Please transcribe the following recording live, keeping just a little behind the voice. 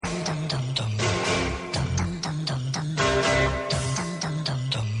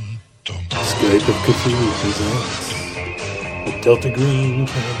Lake of Cthulhu presents the Delta Green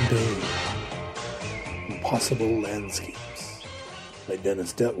Campaign, Impossible Landscapes by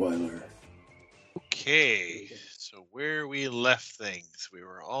Dennis Detweiler. Okay, so where we left things, we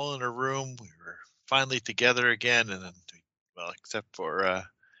were all in a room. We were finally together again, and then, well, except for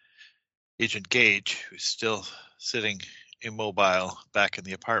Agent Gage, who's still sitting immobile back in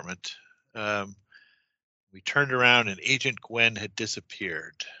the apartment. We turned around, and Agent Gwen had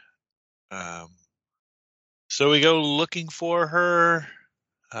disappeared. So we go looking for her.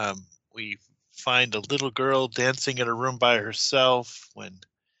 We find a little girl dancing in a room by herself. When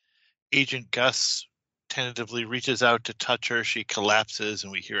Agent Gus tentatively reaches out to touch her, she collapses,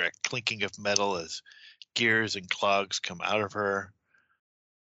 and we hear a clinking of metal as gears and clogs come out of her.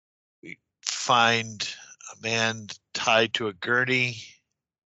 We find a man tied to a gurney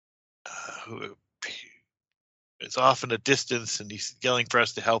who is off in a distance, and he's yelling for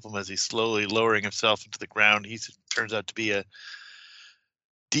us to help him as he's slowly lowering himself into the ground. He turns out to be a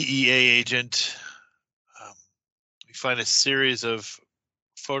DEA agent. We find a series of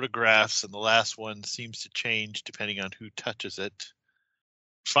photographs, and the last one seems to change depending on who touches it.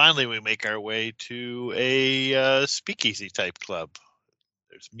 Finally, we make our way to a speakeasy type club.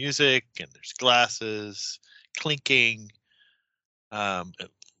 There's music and there's glasses clinking.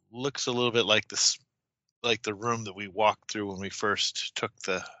 It looks a little bit like the room that we walked through when we first took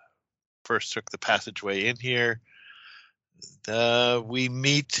the passageway in here. We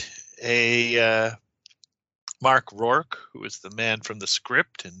meet a Mark Rourke, who is the man from the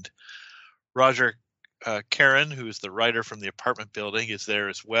script, and Roger Karen, who is the writer from the apartment building, is there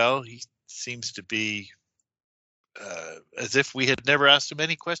as well. He seems to be as if we had never asked him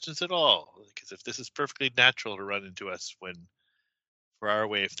any questions at all, because if this is perfectly natural to run into us when, for our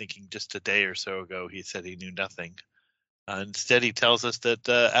way of thinking, just a day or so ago he said he knew nothing. Instead, he tells us that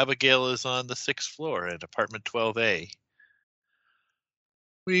Abigail is on the 6th floor in apartment 12A.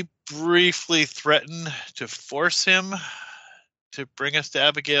 We briefly threaten to force him to bring us to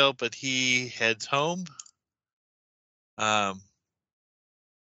Abigail, but he heads home.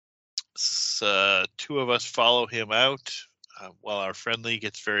 Two of us follow him out while our friendly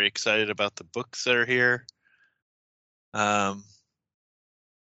gets very excited about the books that are here.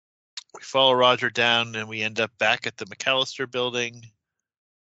 We follow Roger down, and we end up back at the McAllister building.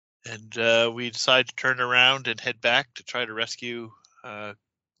 And we decide to turn around and head back to try to rescue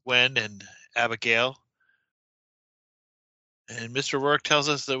Gwen and Abigail. And Mr. Rourke tells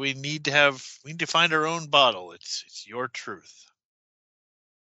us that we need to find our own bottle. It's your truth.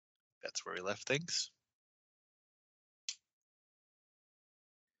 That's where we left things.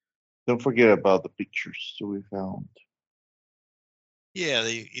 Don't forget about the pictures that we found. Yeah,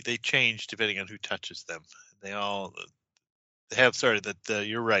 they change depending on who touches them. You're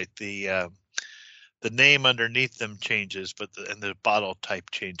right. The name underneath them changes, but the bottle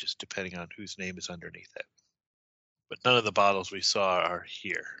type changes depending on whose name is underneath it. But none of the bottles we saw are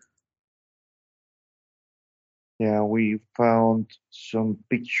here. Yeah, we found some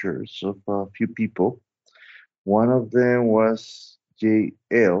pictures of a few people. One of them was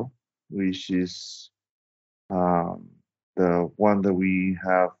JL, which is the one that we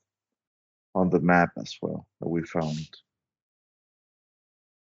have on the map as well, that we found.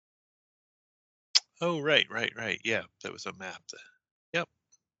 Oh, right. Yeah, that was a map. Yep.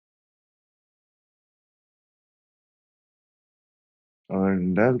 Other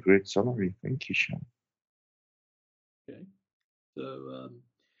than that, great summary. Thank you, Sean. Okay. So,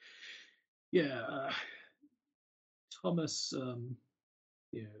 Thomas,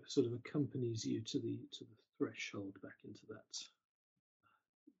 sort of accompanies you to the threshold back into that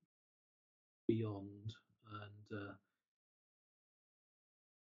beyond, and you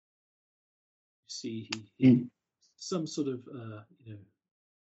see he some sort of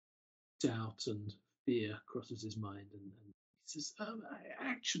doubt and fear crosses his mind, and he says,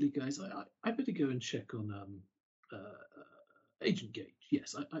 "Actually, guys, I better go and check on Agent Gage.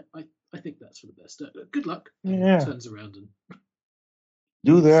 Yes, I think that's for the best. Good luck." Yeah. And turns around and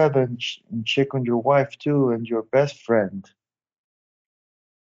do that and check on your wife too and your best friend.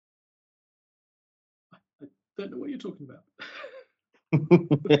 I don't know what you're talking about.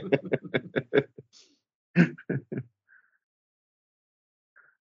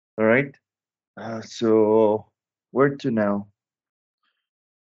 All right. So where to now?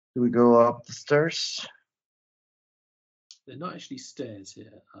 Do we go up the stairs? They're not actually stairs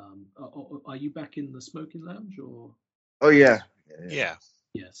here. Are you back in the smoking lounge or? Oh yeah. Yeah.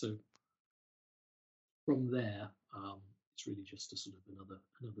 Yeah. So from there, it's really just a sort of another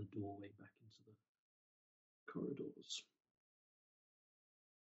doorway back into the corridors.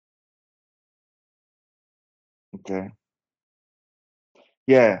 Okay.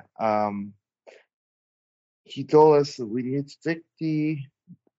 Yeah. He told us that we need to take we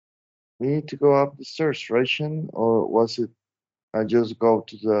need to go up the stairs, right, Shin? Or was it I just go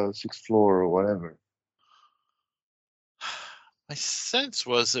to the sixth floor or whatever? My sense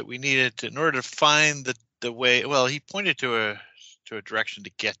was that we needed to, in order to find the way. Well, he pointed to a direction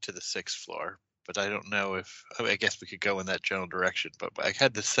to get to the sixth floor, but I don't know if. I guess we could go in that general direction. But I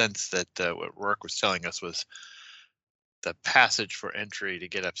had the sense that what Rourke was telling us was the passage for entry to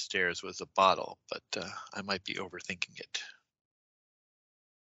get upstairs was a bottle, but I might be overthinking it.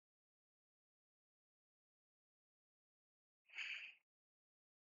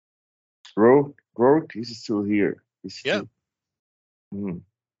 Rourke is still here. Is he Yeah. still?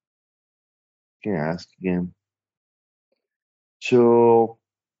 Can I ask again? So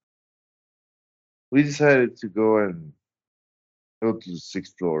we decided to go to the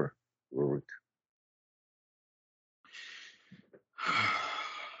sixth floor, Rourke.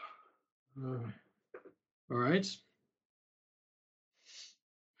 All right.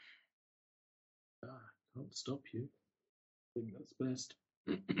 Can't stop you. I think that's best.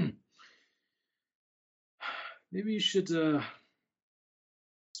 Maybe you should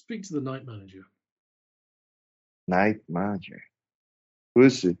speak to the night manager. Night manager. Who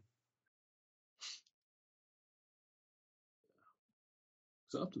is it?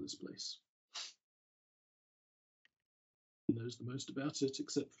 Looks after this place. He knows the most about it,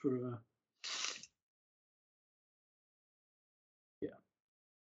 except for yeah,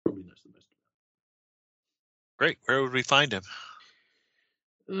 probably knows the most Great. Where would we find him?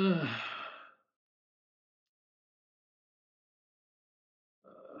 about it.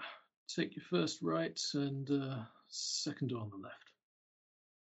 Take your first right and second door on the left.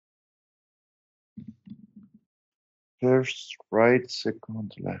 First right,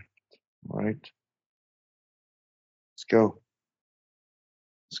 second left. Right. Let's go.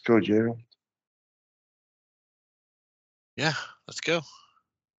 Let's go, Gerald. Yeah, let's go.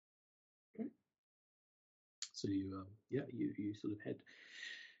 So you you sort of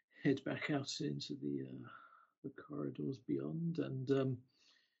head back out into the corridors beyond, and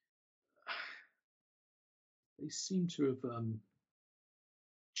they seem to have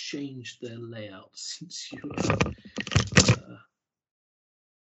changed their layout since you were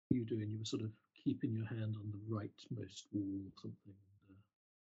doing. You were sort of keeping your hand on the rightmost wall or something.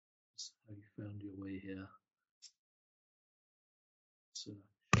 That's how you found your way here. So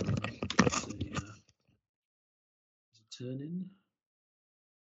there's a turn in.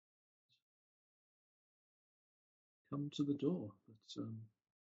 Come to the door, but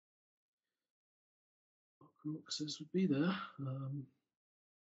what Rourke says would be there.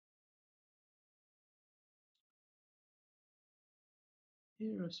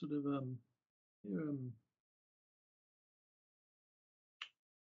 Here I sort of hear a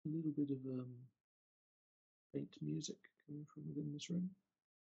little bit of faint music coming from within this room.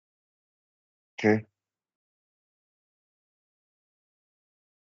 Okay.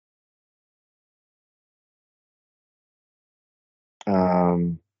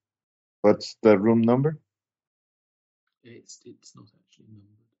 What's the room number? It's not actually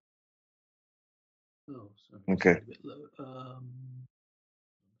numbered. Oh, sorry. Okay. It's a bit low. 1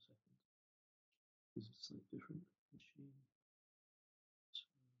 second. This is a slightly different machine.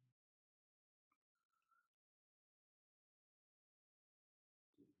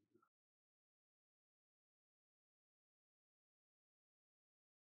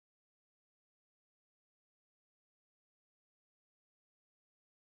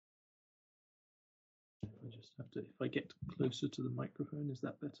 I just have to. If I get closer to the microphone, is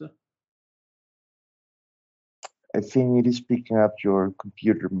that better? I think it is picking up your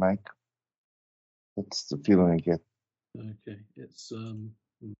computer mic. That's the feeling I get. Okay. It's hold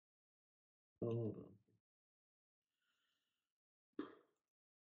on.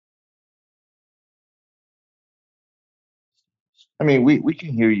 I mean, we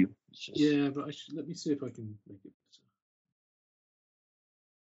can hear you. It's just, Yeah, but let me see if I can make it better.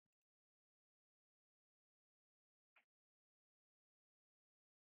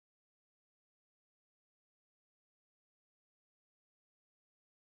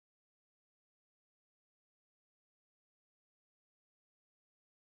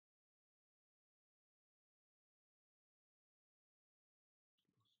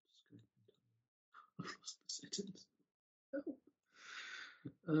 I've lost the settings. Okay.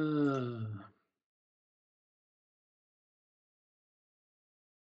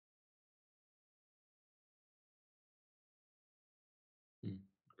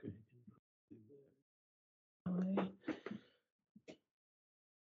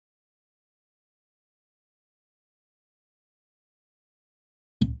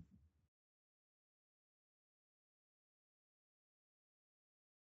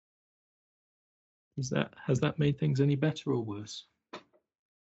 Has that made things any better or worse?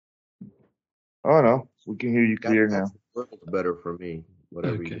 Oh no, we can hear you clear now. That's world better for me.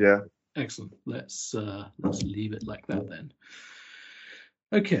 Whatever Okay. you Yeah. Excellent. Let's leave it like that then.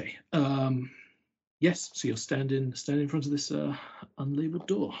 Okay. Yes. So you're standing in front of this unlabeled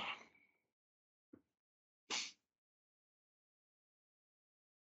door.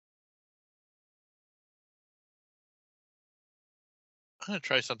 I'm gonna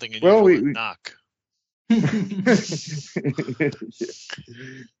try something Well, unusual and knock.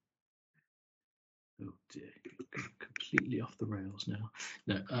 Oh dear, completely off the rails now.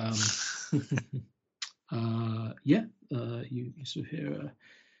 No. You sort of hear a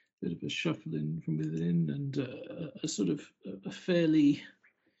bit of a shuffling from within, and a sort of a fairly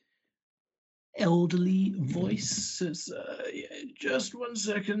elderly voice says, yeah, "Just 1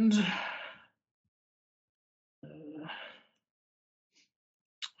 second."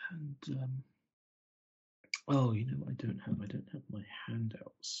 Oh, you know, I don't have my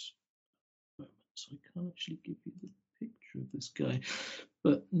handouts, so I can't actually give you the picture of this guy.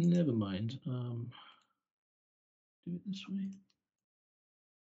 But never mind. Do it this way.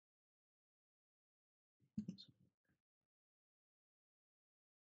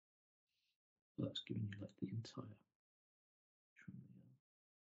 Well, that's giving you like the entire.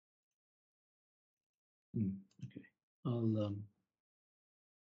 Okay. I'll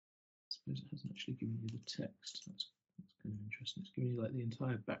suppose it hasn't actually given you the text. That's kind of interesting. It's giving you like the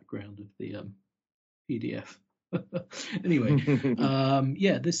entire background of the PDF. Anyway,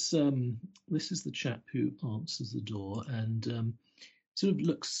 yeah, this is the chap who answers the door, and sort of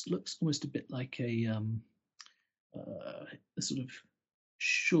looks almost a bit like a sort of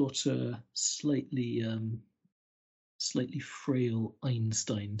shorter, slightly frail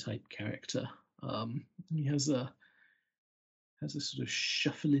Einstein type character. He has a sort of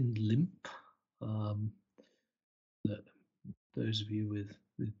shuffling limp that those of you with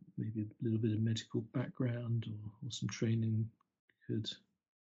maybe a little bit of medical background or some training could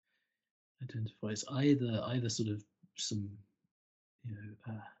identify as either sort of some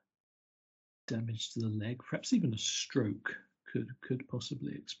damage to the leg, perhaps even a stroke could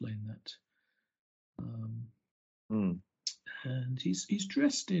possibly explain that. And he's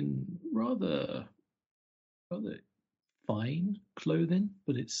dressed in rather fine clothing,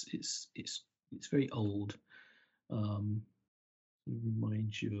 but it's very old. It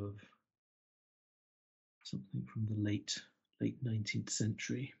reminds you of something from the late 19th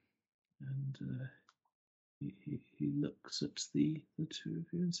century, and he looks at the two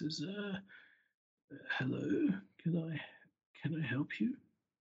of you and says, "Hello, can I help you?"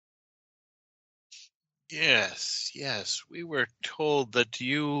 Yes. We were told that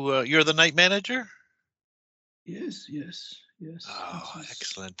you're the night manager. Yes. Oh,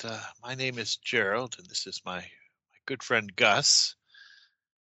 excellent. My name is Gerald, and this is my good friend Gus.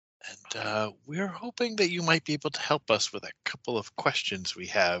 And we're hoping that you might be able to help us with a couple of questions we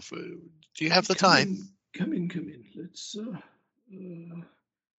have. Do you have the time? Come in. Let's. Would you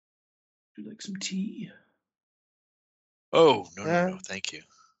like some tea? Oh, no, thank you.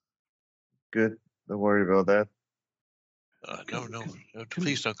 Good. Don't worry about that. No,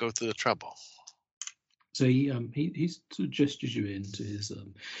 please don't go through the trouble. So he sort of gestures you into his.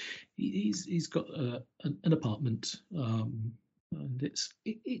 He's got an apartment, and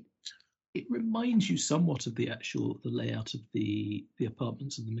it reminds you somewhat of the layout of the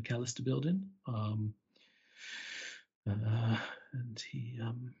apartments of the McAllister building. And he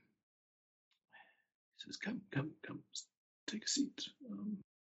says, "Come, take a seat."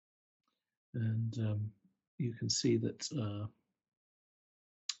 And you can see that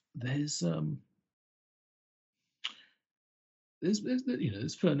there's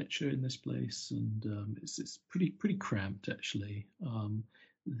furniture in this place, and it's pretty cramped actually.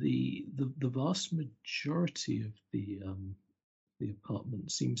 The vast majority of the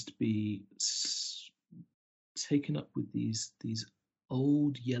apartment seems to be taken up with these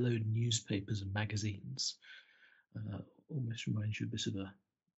old yellowed newspapers and magazines. Almost reminds you a bit of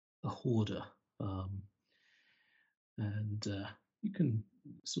a hoarder, and you can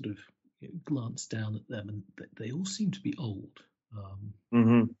sort of glance down at them, and they all seem to be old.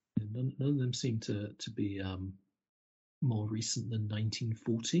 None of them seem to be more recent than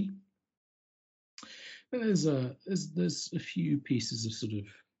 1940. And there's a few pieces of sort of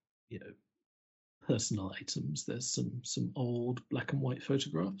personal items. There's some old black and white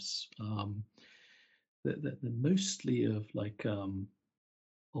photographs. They're mostly of like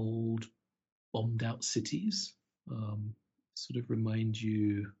old bombed out cities. Sort of remind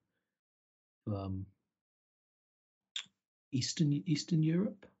you of Eastern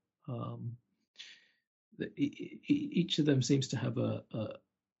Europe. each of them seems to have a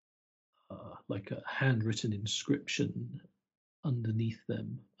like a handwritten inscription underneath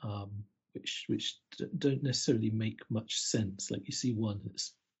them, which don't necessarily make much sense. Like you see one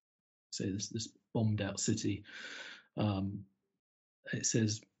that's, say, this bombed out city. It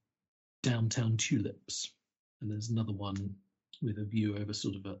says downtown tulips, and there's another one with a view over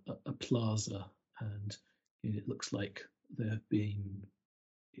sort of a plaza, and it looks like there have been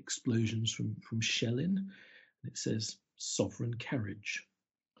explosions from shelling. And it says Sovereign Carriage.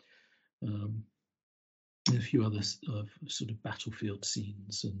 And a few others of sort of battlefield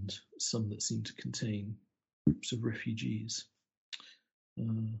scenes, and some that seem to contain groups of refugees.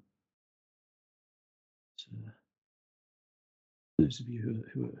 Those of you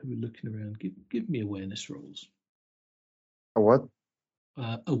who are looking around, give me awareness rolls. A what?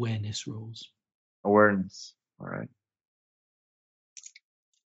 Awareness rolls. Awareness. All right.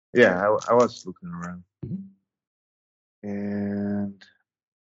 Yeah, I was looking around. Mm-hmm. And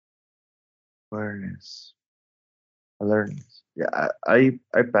awareness. Alertness. Yeah, I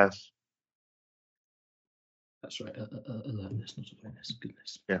pass. That's right. Alertness, not awareness.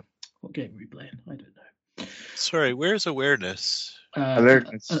 Goodness. Yeah. What game are we playing? I don't know. Sorry, where's awareness?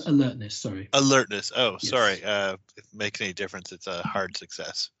 Alertness. Alertness. Sorry. Alertness. Oh, Yes. sorry. If it makes any difference, it's a hard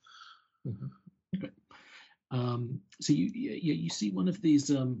success. Mm-hmm. Okay. So you see one of these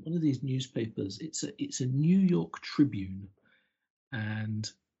newspapers. It's a New York Tribune,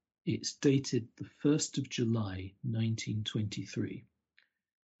 and it's dated the 1st of July, 1923.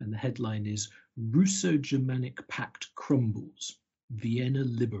 And the headline is Russo-Germanic Pact Crumbles, Vienna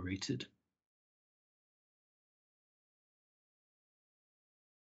Liberated.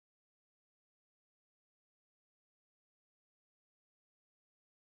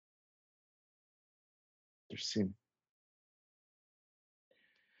 Interesting.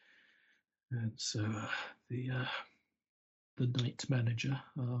 And so the night manager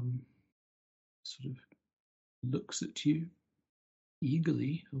sort of looks at you,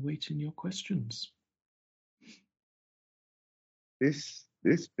 eagerly awaiting your questions. These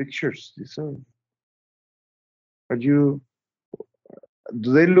pictures, do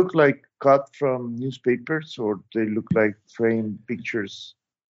they look like cut from newspapers, or do they look like framed pictures?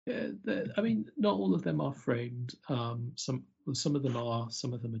 I mean, not all of them are framed. Some of them are.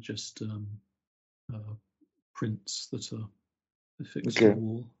 Some of them are just prints that are affixed to the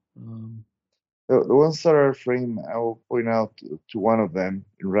wall. The ones that are framed, I will point out to one of them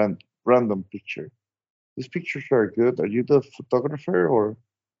in random picture. These pictures are good. Are you the photographer, or?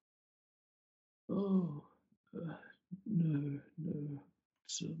 Oh, no.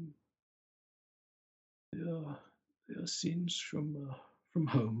 It's, they are scenes from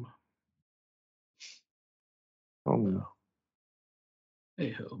home. Home.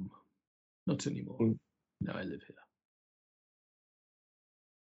 A home. Not anymore. Now I live here.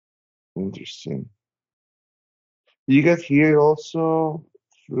 Interesting. You get here also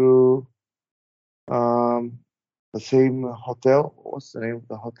through the same hotel. What's the name of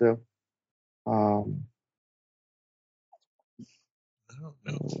the hotel? I don't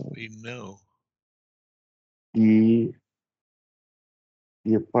know if we know. The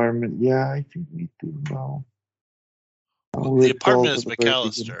apartment. Yeah, I think we do know. Well, the apartment is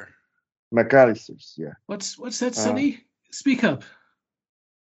McAllister. McAllister's, yeah. What's that, Sonny? Speak up.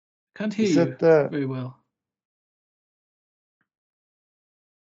 Can't hear you very well.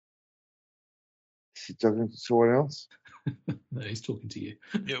 Is he talking to someone else? No, he's talking to you.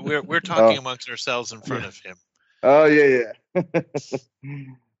 Yeah, we're talking amongst ourselves in front of him. Oh yeah. The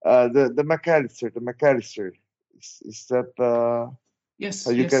McAllister. Is that yes?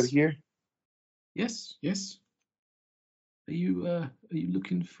 how you got here? Yes. Are you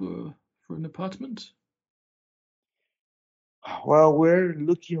looking for an apartment? Well, we're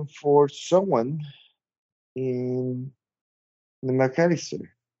looking for someone in the McAllister.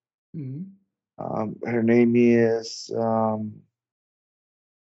 Mm-hmm. Her name is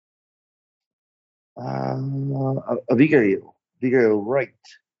Abigail Wright.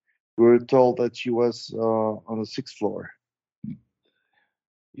 We were told that she was on the 6th floor.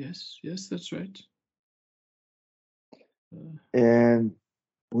 Yes, that's right. And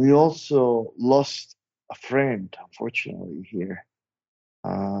we also lost a friend, unfortunately, here.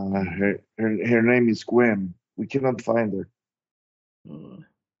 Her name is Gwen. We cannot find her.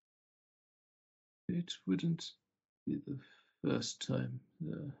 It wouldn't be the first time.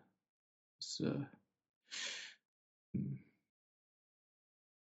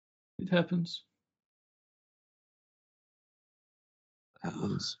 It happens.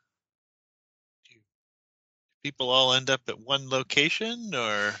 Happens. Do people all end up at one location,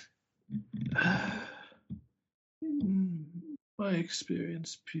 or? my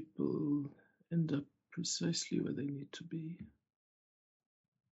experience, people end up precisely where they need to be.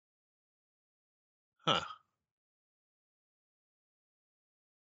 Huh.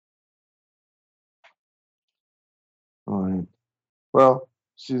 All right. Well,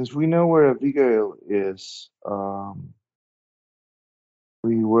 since we know where Abigail is,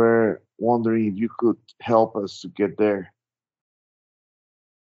 we were wondering if you could help us to get there.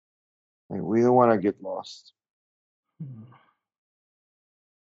 Like, we don't want to get lost. Hmm.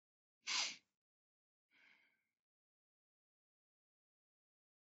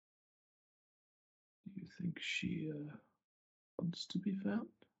 Do you think she wants to be found?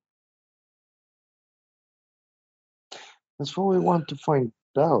 That's what we want to find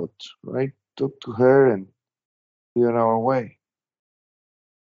out, right? Talk to her and be on our way.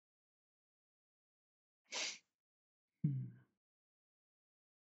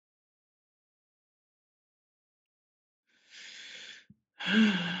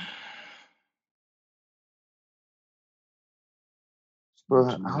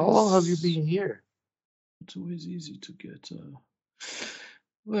 But how long have you been here? It's always easy to get,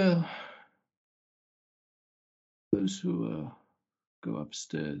 well, those who go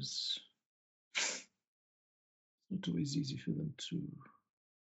upstairs, it's not always easy for them to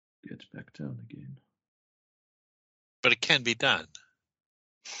get back down again. But it can be done.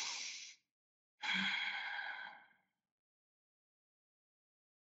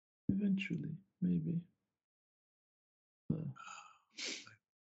 Eventually, maybe.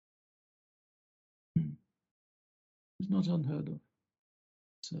 It's not unheard of.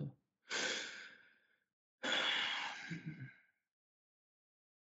 It's,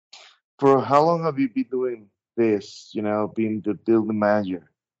 For how long have you been doing this? Being the building manager?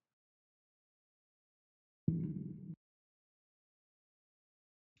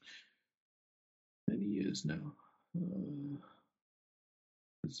 many years now.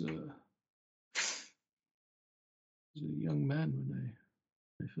 As a young man when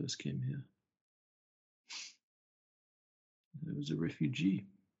I first came here. I was a refugee.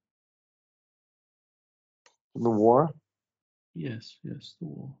 From the war? Yes, the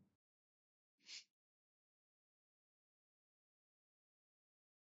war.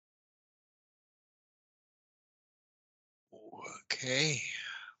 Okay.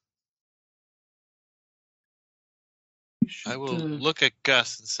 Should, I will look at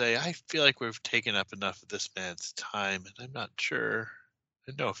Gus and say, I feel like we've taken up enough of this man's time, and I'm not sure.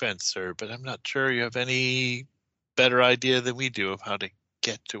 And no offense, sir, but I'm not sure you have any better idea than we do of how to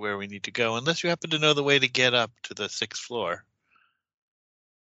get to where we need to go, unless you happen to know the way to get up to the 6th floor.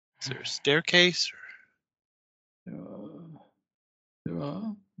 Is there a staircase? There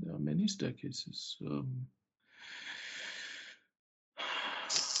are many staircases.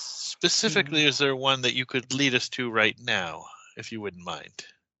 Specifically, is there one that you could lead us to right now, if you wouldn't mind?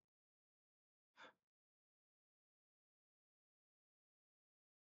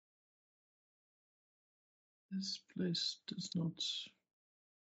 This place does not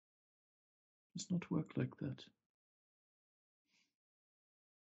work like that.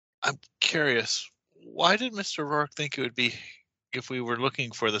 I'm curious, why did Mr. Rourke think it would be, if we were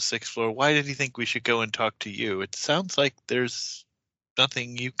looking for the 6th floor, why did he think we should go and talk to you? It sounds like there's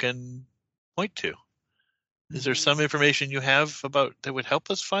nothing you can point to. Is there some information you have about that would help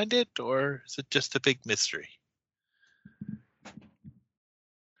us find it, or is it just a big mystery?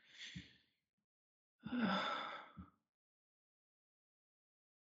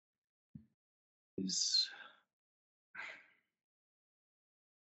 It's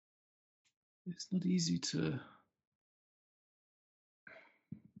not easy to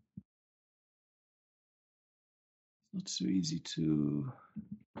not so easy to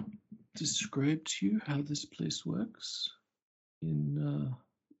describe to you how this place works in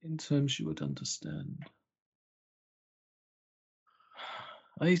terms you would understand.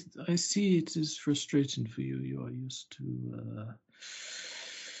 I see it is frustrating for you. You are used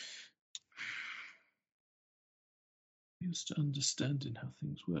to understanding how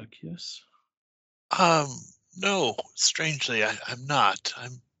things work, yes? No, strangely, I'm not.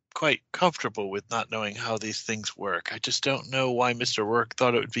 I'm quite comfortable with not knowing how these things work. I just don't know why Mr. Rourke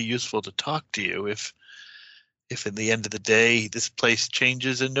thought it would be useful to talk to you if in the end of the day this place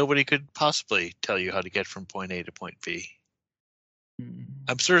changes and nobody could possibly tell you how to get from point A to point B.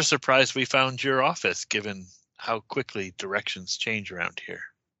 I'm sort of surprised we found your office, given how quickly directions change around here.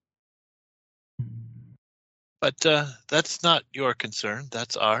 But that's not your concern.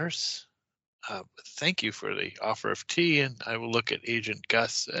 That's ours. Thank you for the offer of tea, and I will look at Agent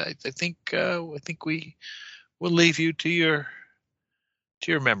Gus. I think we will leave you to your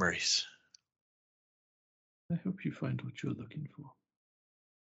memories. I hope you find what you're looking for.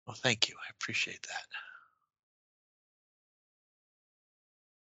 Well, thank you. I appreciate that.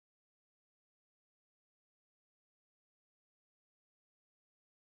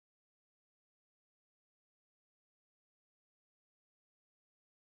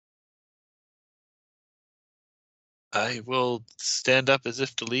 I will stand up as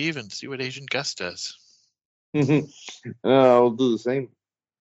if to leave and see what Agent Gus does. I'll do the same.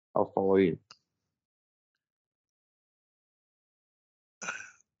 I'll follow you.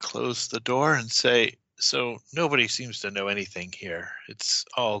 Close the door and say, so nobody seems to know anything here. It's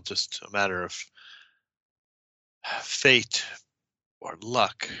all just a matter of fate or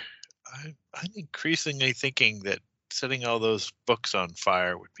luck. I'm increasingly thinking that setting all those books on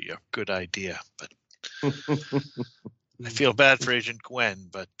fire would be a good idea, but I feel bad for Agent Gwen,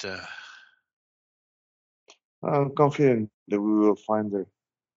 but I'm confident that we will find her.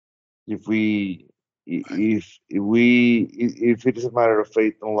 If it is a matter of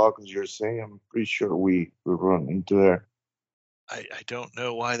fate and luck, as you're saying, I'm pretty sure we will run into her. I don't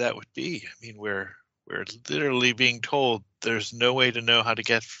know why that would be. I mean, we're literally being told there's no way to know how to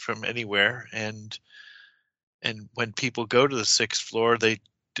get from anywhere, and when people go to the 6th floor,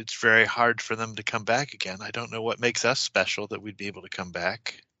 it's very hard for them to come back again. I don't know what makes us special that we'd be able to come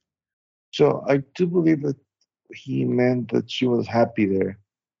back. So I do believe that he meant that she was happy there,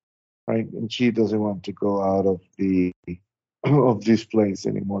 right? And she doesn't want to go out of the of this place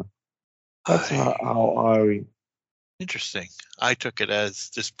anymore. That's how I. Interesting. I took it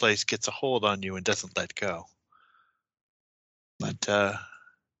as this place gets a hold on you and doesn't let go. But you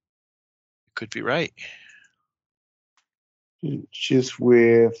could be right. She's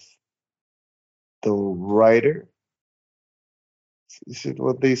with the writer. Is it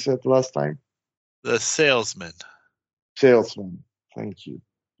what they said last time? The salesman. Salesman. Thank you.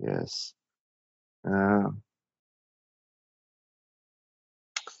 Yes.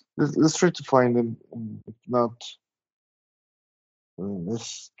 Let's try to find them. If not,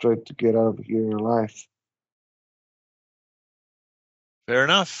 let's try to get out of here alive. Fair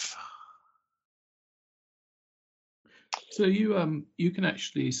enough. So you can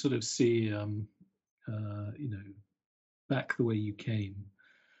actually sort of see back the way you came.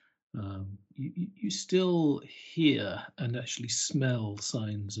 You still hear and actually smell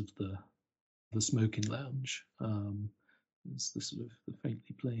signs of the smoking lounge. It's the sort of the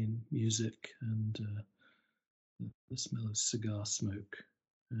faintly playing music and the smell of cigar smoke.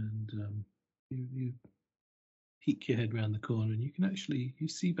 And you peek your head around the corner, and you can actually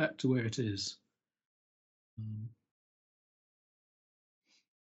see back to where it is.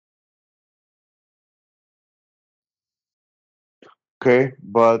 Okay,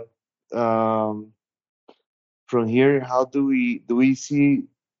 but from here, how do we see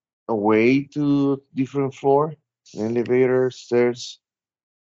a way to different floor? Elevator, stairs?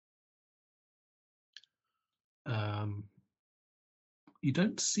 You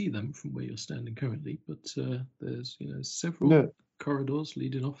don't see them from where you're standing currently, but there's several corridors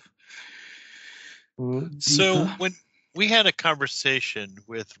leading off. So when we had a conversation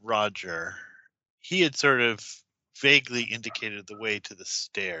with Roger, he had sort of vaguely indicated the way to the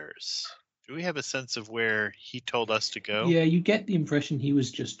stairs. Do we have a sense of where he told us to go? Yeah, you get the impression he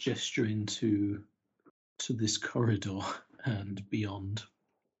was just gesturing to this corridor and beyond.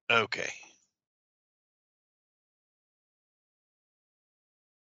 Okay.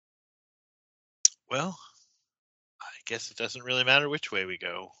 Well, I guess it doesn't really matter which way we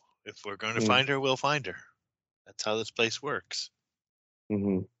go. If we're going to find her, we'll find her. That's how this place works.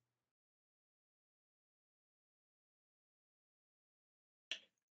 Mm-hmm.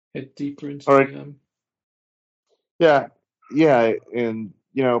 Head deeper into the Yeah, and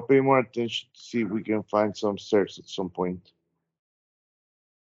pay more attention to see if we can find some stairs at some point.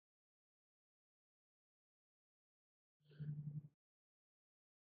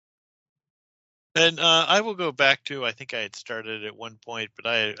 And I will go back to, I think I had started at one point, but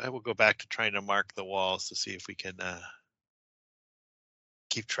I will go back to trying to mark the walls to see if we can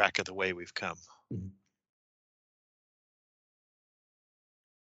keep track of the way we've come. Mm-hmm.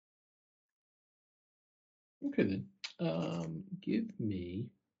 Okay then.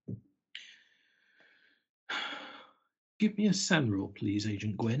 Give me a SAN roll, please,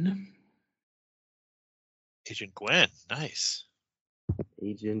 Agent Gwen. Agent Gwen, nice.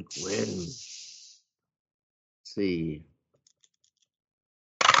 Agent Gwen. Let's see.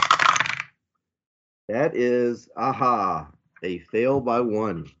 That is a fail by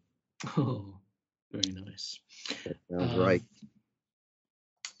 1. Oh, very nice. That sounds right.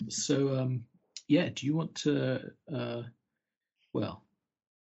 So, do you want to?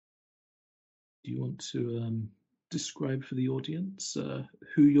 Do do you want to describe for the audience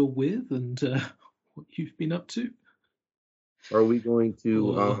who you're with and what you've been up to? Are we going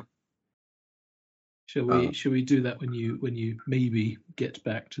to? Or shall we do that when you maybe get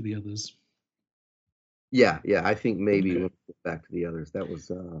back to the others? Yeah. I think maybe Okay. we'll get back to the others. That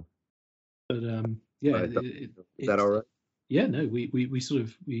was. But yeah, is that all right? Yeah, no, we sort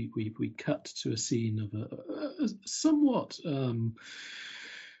of we cut to a scene of a somewhat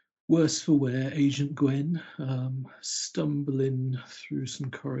worse for wear Agent Gwen stumbling through some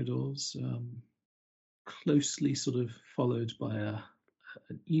corridors, closely sort of followed by an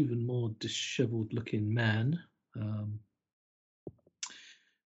even more dishevelled looking man, who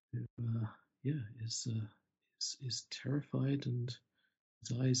is terrified, and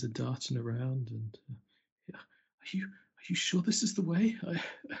his eyes are darting around. And are you sure this is the way?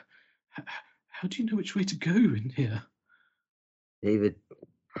 How do you know which way to go in here? David,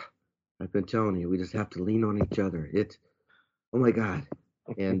 I've been telling you, we just have to lean on each other. Oh my God.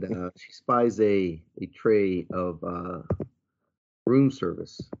 And she spies a tray of room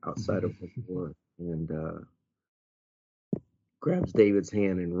service outside of the door and grabs David's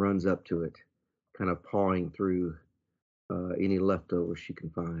hand and runs up to it, kind of pawing through any leftovers she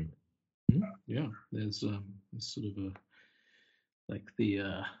can find. Yeah, there's sort of like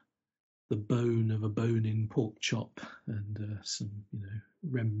the bone of a bone-in pork chop and some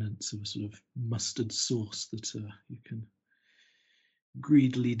remnants of a sort of mustard sauce that you can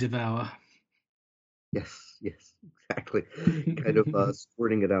greedily devour. Yes, exactly. Kind of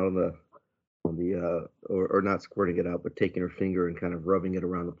squirting it out on the or not squirting it out, but taking her finger and kind of rubbing it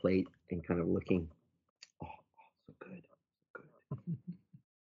around the plate and kind of licking. Oh, so good.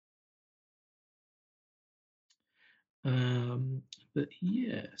 But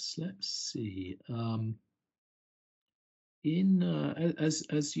yes, let's see.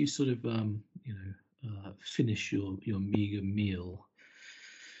 As you sort of finish your meager meal,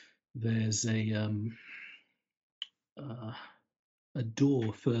 there's a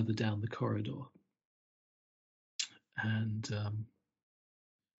door further down the corridor, and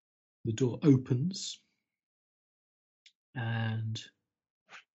the door opens, and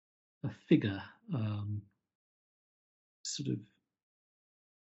a figure sort of,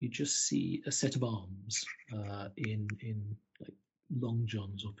 you just see a set of arms in like long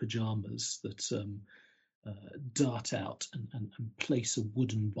johns or pajamas that dart out and place a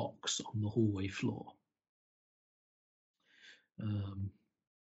wooden box on the hallway floor.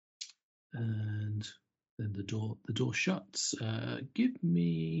 And then the door shuts. Give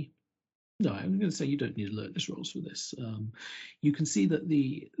me. No, I'm going to say you don't need alertness rolls for this. You can see that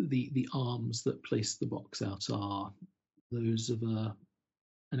the arms that place the box out are those of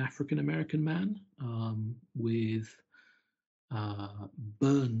an African American man with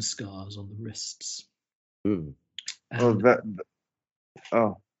burn scars on the wrists. Mm.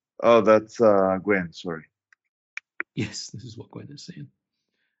 That's Gwen. Sorry. Yes, this is what Gwen is saying.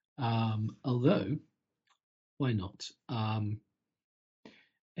 Although, why not?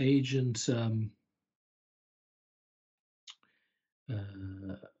 Agent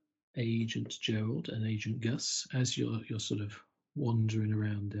Gerald and Agent Gus, as you're sort of wandering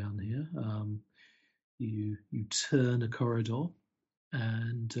around down here, you turn a corridor,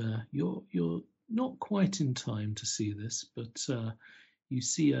 and you're not quite in time to see this, but you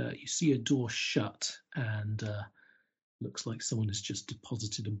see a door shut, and looks like someone has just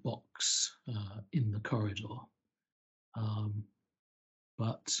deposited a box in the corridor.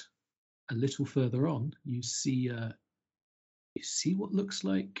 But a little further on, you see what looks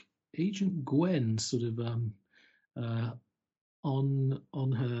like Agent Gwen sort of on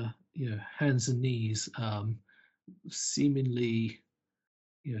her hands and knees, seemingly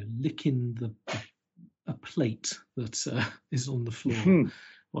licking a plate that is on the floor,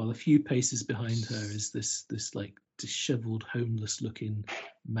 while a few paces behind her is this like disheveled, homeless looking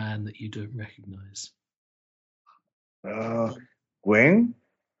man that you don't recognize. Gwen,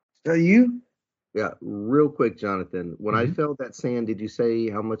 is that you? Yeah, real quick, Jonathan. When I fell that sand, did you say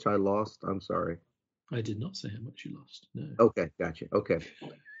how much I lost? I'm sorry. I did not say how much you lost. No. Okay, gotcha. Okay.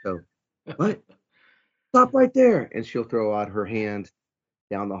 So, what? Stop right there. And she'll throw out her hand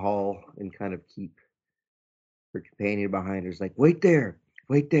down the hall and kind of keep her companion behind her. It's like, wait there.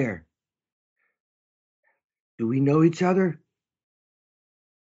 Do we know each other?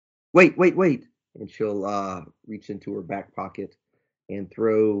 Wait. And she'll reach into her back pocket and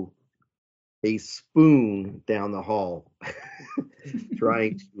throw a spoon down the hall,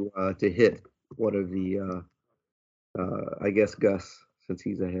 trying to hit one of the, I guess, Gus, since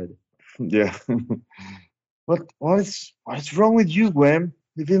he's ahead. Yeah. What's wrong with you, Gwen?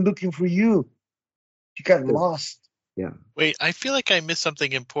 We've been looking for you. She got lost. Yeah. Wait, I feel like I missed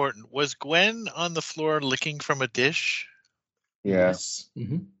something important. Was Gwen on the floor licking from a dish? Yeah. Yes.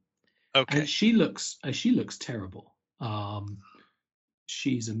 Mm-hmm. Okay. And she looks terrible.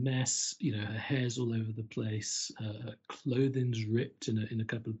 She's a mess. Her hair's all over the place. Her clothing's ripped in a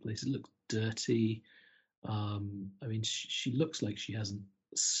couple of places. It looks dirty. She looks like she hasn't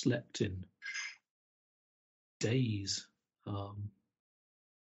slept in days. And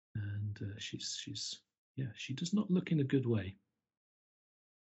she does not look in a good way.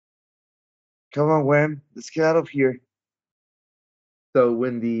 Come on, Gwen. Let's get out of here. So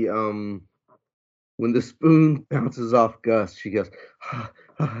when the spoon bounces off Gus, she goes,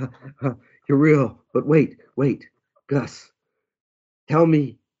 "You're real." But wait, Gus, tell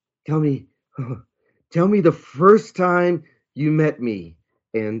me, tell me the first time you met me.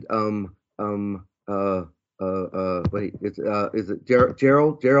 And wait, is it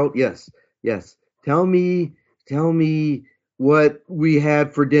Gerald? Gerald, yes. Tell me what we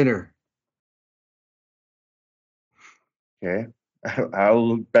had for dinner. Okay. I'll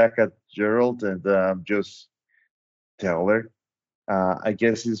look back at Gerald and just tell her. I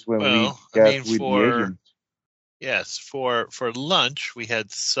guess it's when we got with the agent. Yes, for lunch we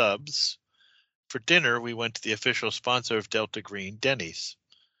had subs. For dinner we went to the official sponsor of Delta Green, Denny's.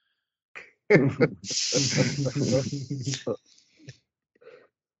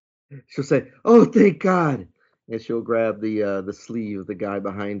 She'll say, "Oh, thank God!" And she'll grab the sleeve of the guy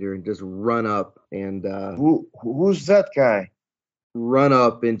behind her and just run up and who's that guy? Run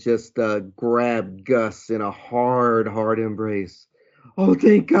up and just grab Gus in a hard embrace. "Oh,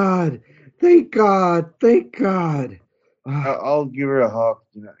 thank God! Thank God! Thank God!" I'll give her a hug.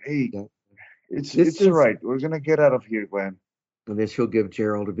 Hey, it's all right. We're gonna get out of here, Gwen. And then she'll give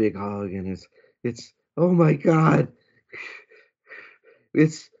Gerald a big hug, and it's oh my God,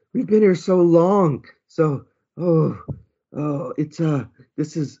 we've been here so long. So it's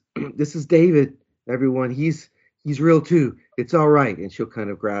this is David, everyone. He's real too. It's all right. And she'll kind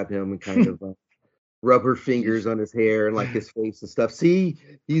of grab him and kind of rub her fingers on his hair and like his face and stuff. See,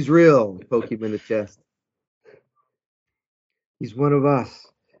 he's real. Poke him in the chest. He's one of us.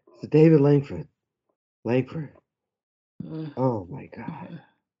 It's David Langford. Oh my God.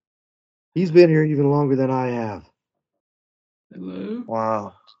 He's been here even longer than I have. Hello?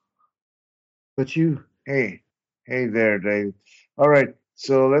 Wow. But you... Hey there, Dave. All right,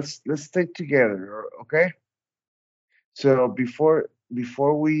 so let's stick together, okay? So before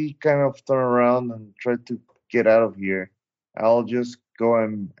we kind of turn around and try to get out of here, I'll just go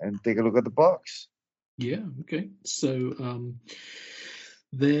and take a look at the box. Yeah, okay. So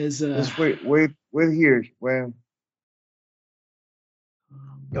there's Just wait here. When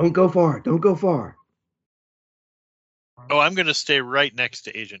Don't go far. Oh, I'm going to stay right next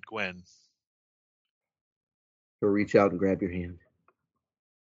to Agent Gwen. She'll reach out and grab your hand.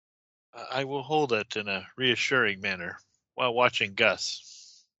 I will hold it in a reassuring manner while watching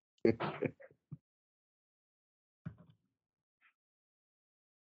Gus.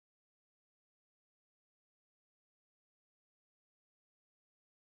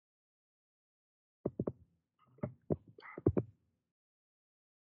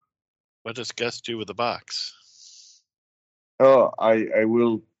 What does Gus do with the box? Oh, I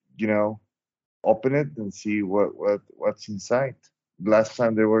will, open it and see what's inside. Last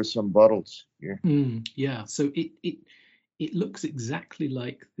time there were some bottles here. Yeah, so it looks exactly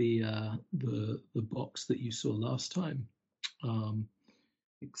like the box that you saw last time,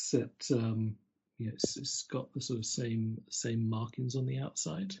 except it's got the sort of same markings on the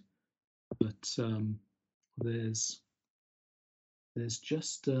outside, but there's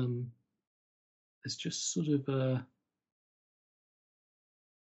just sort of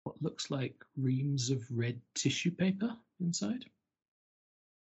what looks like reams of red tissue paper inside.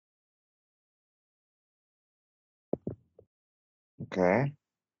 Okay.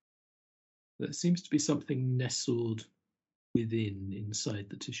 There seems to be something nestled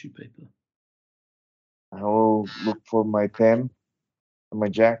inside the tissue paper. I will look for my pen and my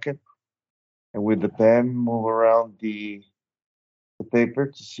jacket, and with the pen move around the paper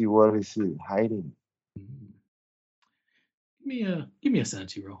to see what is hiding. Give me a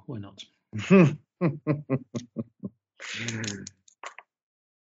sanity roll. Why not?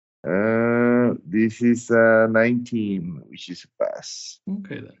 This is 19, which is a pass.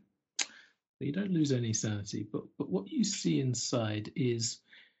 Okay then. You don't lose any sanity, but what you see inside is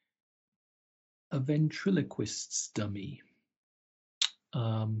a ventriloquist's dummy,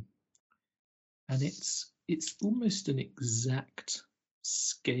 and it's almost an exact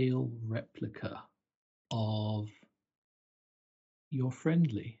scale replica of your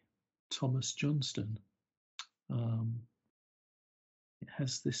friendly Thomas Johnston. It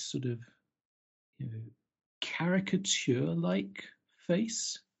has this sort of caricature-like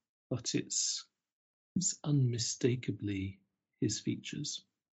face, but it's unmistakably his features.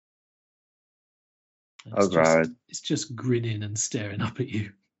 I'll grab it. It's just grinning and staring up at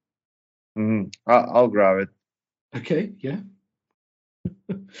you. I'll grab it. Okay, yeah.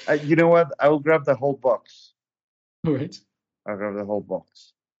 You know what? I will grab the whole box. All right. I'll grab the whole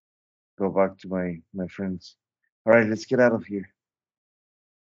box. Go back to my friends. All right, let's get out of here.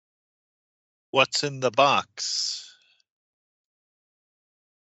 What's in the box?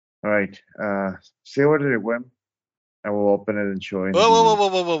 All right. Say what it went. I will open it and show it.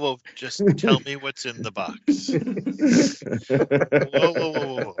 Whoa. Just tell me what's in the box.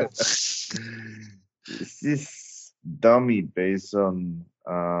 Whoa. This is dummy based on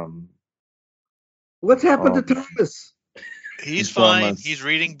What's happened to Thomas? He's fine. Thomas. He's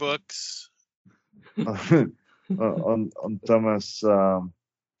reading books. on Thomas.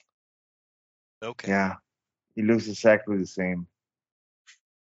 Okay. Yeah, he looks exactly the same.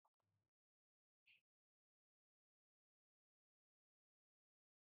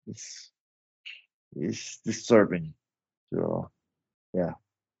 It's disturbing. So, yeah,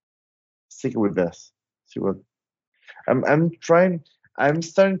 stick with this. See what I'm trying. I'm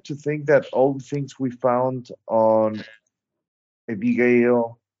starting to think that all the things we found on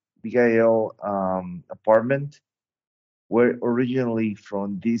Abigail apartment were originally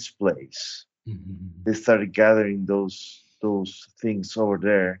from this place. Mm-hmm. They started gathering those things over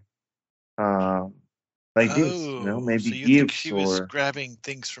there, like this. Maybe so you gifts think she was grabbing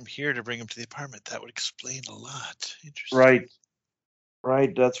things from here to bring them to the apartment? That would explain a lot. Interesting.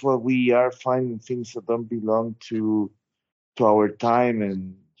 Right. That's what we are finding, things that don't belong to our time,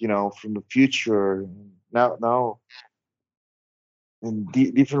 and from the future. Now, in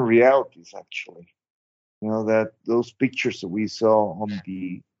different realities, actually. That those pictures that we saw on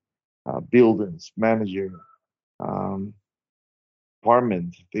the buildings manager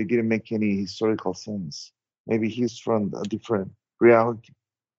apartment, they didn't make any historical sense. Maybe he's from a different reality.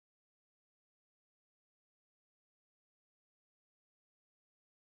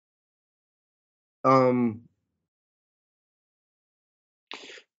 Gwen,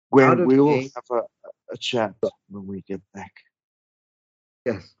 we will have a chat when we get back.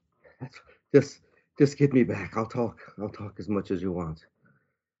 Yes. Just get me back. I'll talk as much as you want.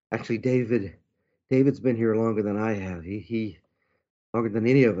 Actually, David's been here longer than I have. He longer than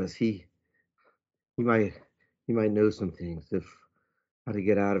any of us. He might know some things if how to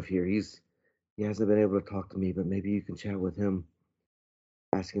get out of here. He hasn't been able to talk to me, but maybe you can chat with him,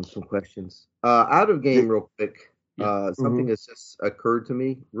 ask him some questions. Out of game, real quick. Something has just occurred to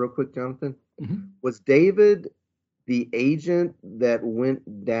me, real quick, Jonathan. Mm-hmm. Was David the agent that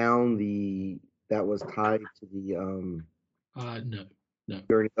went down that was tied to the No.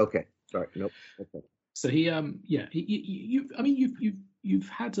 journey? Okay, sorry, nope. Okay. So you've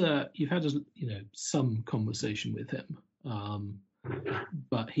had a some conversation with him,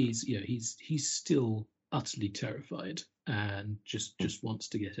 but he's still utterly terrified and just wants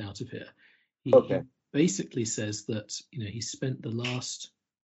to get out of here. He basically says that he spent the last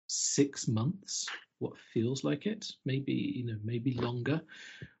 6 months, what feels like it, maybe longer,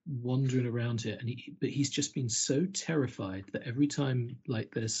 wandering around here, but he's just been so terrified that every time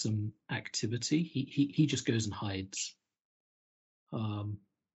there's some activity, he just goes and hides. I'm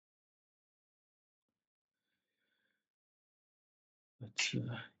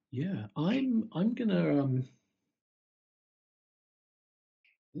gonna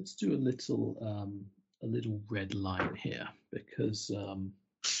let's do a little red line here, because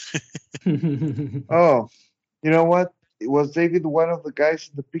Oh, you know what? Was David one of the guys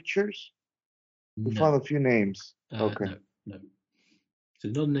in the pictures? We found a few names. Okay. No. So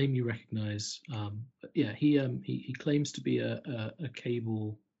not a name you recognize. But yeah, he claims to be a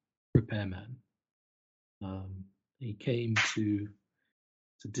cable repairman. He came to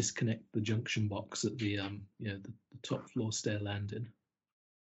disconnect the junction box at the top floor stair landing,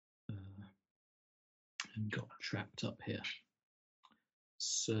 and got trapped up here.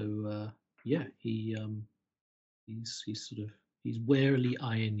 So he's warily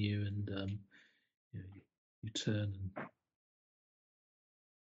eyeing you, and you turn and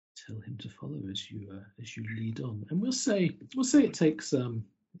tell him to follow as you lead on. And we'll say it takes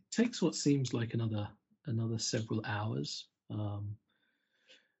what seems like another several hours,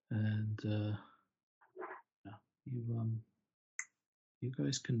 and you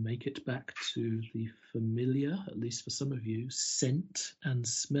guys can make it back to the familiar, at least for some of you, scent and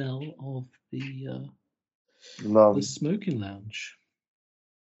smell of the smoking lounge.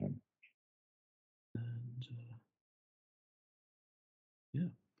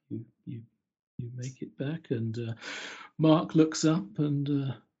 You make it back, and Mark looks up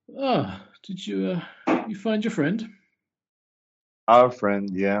and, did you find your friend? Our friend,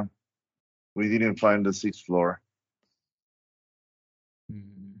 yeah. We didn't find the 6th floor.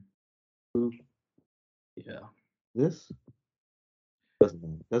 Yeah. This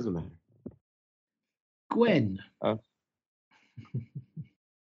doesn't matter. Gwen.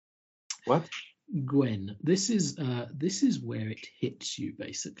 What? Gwen, this is where it hits you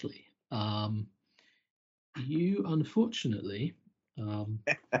basically. You unfortunately,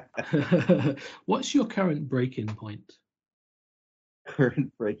 what's your current break-in point?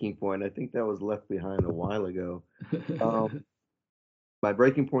 Current breaking point. I think that was left behind a while ago. My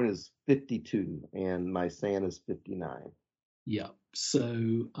breaking point is 52, and my SAN is 59. Yeah.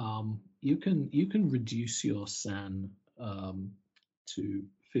 So you can reduce your SAN to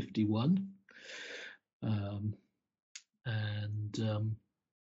 51. Do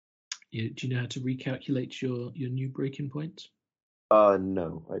you know how to recalculate your new breaking point?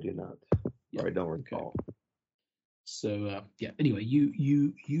 No, I do not. Yeah, or I don't recall. Okay. So anyway,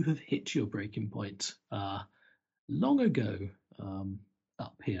 you have hit your breaking point long ago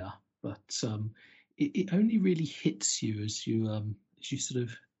up here, but it only really hits you as you sort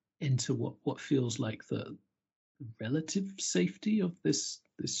of enter what feels like the relative safety of this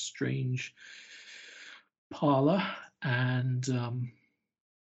strange parlor, and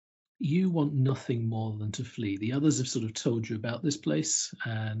you want nothing more than to flee. The others have sort of told you about this place,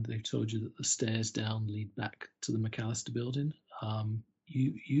 and they've told you that the stairs down lead back to the McAllister building.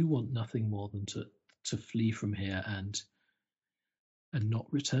 You want nothing more than to flee from here and not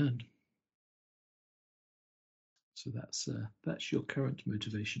return. So that's your current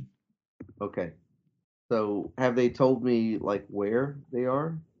motivation. Okay. So have they told me like where they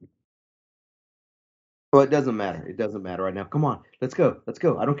are? Well, it doesn't matter. It doesn't matter right now. Come on, let's go. Let's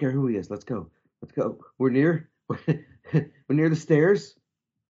go. I don't care who he is. Let's go. Let's go. We're near. We're near the stairs.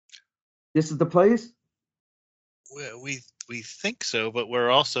 This is the place. We think so, but we're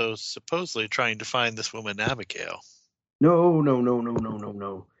also supposedly trying to find this woman Abigail. No.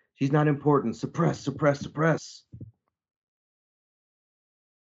 She's not important. Suppress.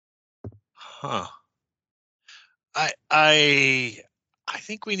 Huh. I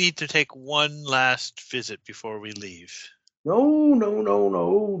think we need to take one last visit before we leave. No.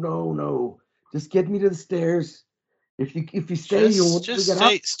 Just get me to the stairs. If you stay, you'll just get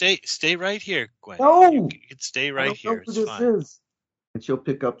out. stay right here, Gwen. No, you can stay right here. It's fine. Is. And she'll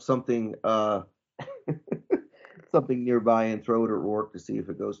pick up something something nearby and throw it at Rourke to see if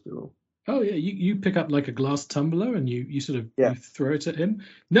it goes through him. Oh yeah, you pick up like a glass tumbler and you sort of you throw it at him.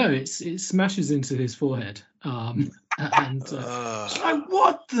 No, it smashes into his forehead. And like,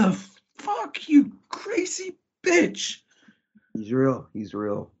 what the fuck, you crazy bitch! He's real. She's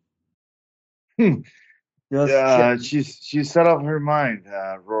set off her mind,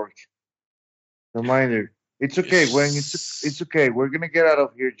 Rourke. Reminder. It's okay, Gwen. It's okay. We're gonna get out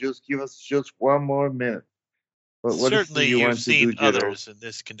of here. Just give us just one more minute. But certainly, you've seen others in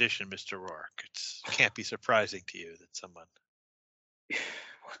this condition, Mr. Rourke. It can't be surprising to you that someone.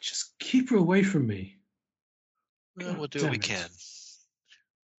 Well, just keep her away from me. Well, we'll do what we can.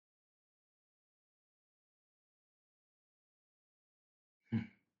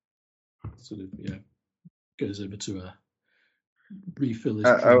 Sort of, goes over to refill his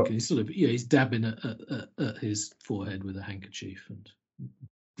drink, and he's sort of, he's dabbing at his forehead with a handkerchief and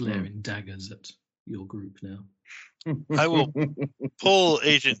glaring daggers at your group now. I will pull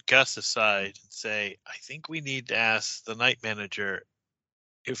Agent Gus aside and say, I think we need to ask the night manager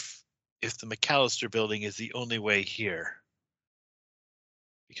if the McAllister building is the only way here.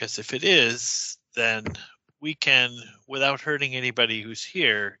 Because if it is, then we can, without hurting anybody who's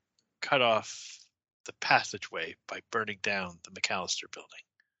here, cut off the passageway by burning down the McAllister building.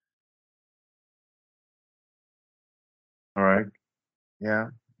 All right. Yeah.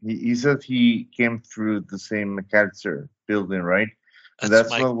 He said he came through the same McAllister building, right?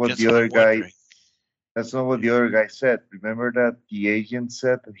 That's not what the other guy. That's not what the other guy said. Remember that the agent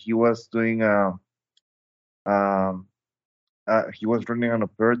said that he was doing he was running an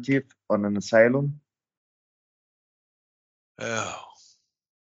operative on an asylum. Oh.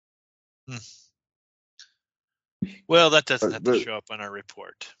 Well, that doesn't have to show up on our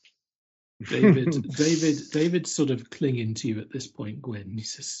report. David's sort of clinging to you at this point, Gwen. He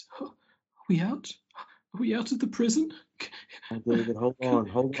says, "Are we out? Are we out of the prison? David, hold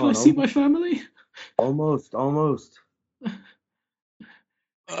on. Can I see my family?" Almost.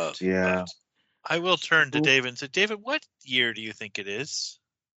 Yeah. I will turn to David and say, David, what year do you think it is?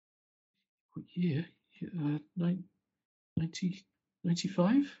 What year?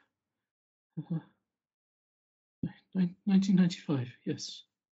 1995? 1995. Yes.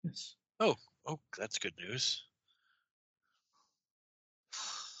 Oh, that's good news.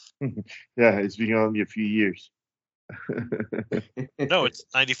 Yeah, it's been only a few years. No, it's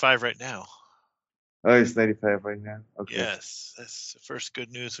 95 right now. Oh, it's 95 right now. Okay. Yes, that's the first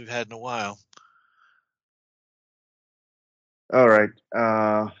good news we've had in a while. All right.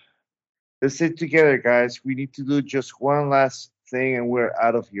 Let's sit together, guys. We need to do just one last thing, and we're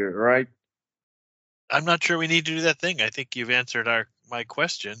out of here. All right? I'm not sure we need to do that thing. I think you've answered my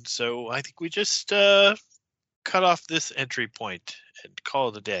question, so I think we just cut off this entry point and call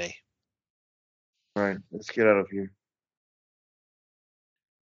it a day. All right. Let's get out of here.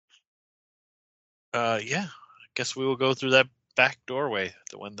 Yeah, I guess we will go through that back doorway,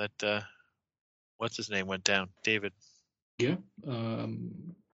 the one that what's his name went down, David. Yeah.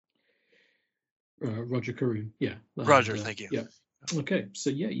 Roger Caroon. Yeah. Roger, thank you. Yeah. Okay. So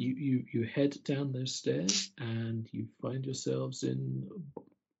yeah, you head down those stairs and you find yourselves in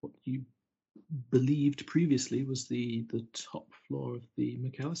what you believed previously was the top floor of the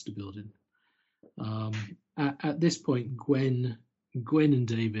McAllister building. At this point, Gwen and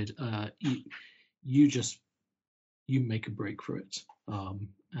David, you make a break for it,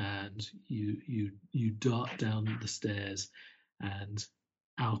 and you dart down the stairs and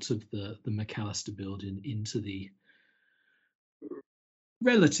out of the McAllister building into the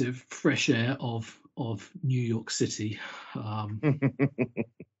relative fresh air of New York City,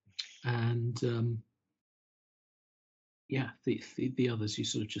 and yeah, the others, you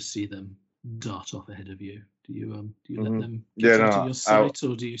sort of just see them dart off ahead of you. Do you let them get out of your sight,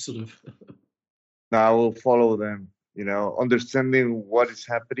 or do you sort of? No, I will follow them. Understanding what is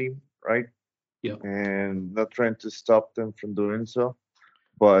happening, right? Yeah. And not trying to stop them from doing so,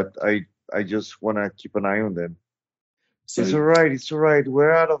 but I just want to keep an eye on them. So, it's all right. It's all right.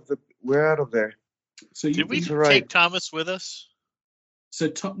 We're out of there. So did we take Thomas with us? So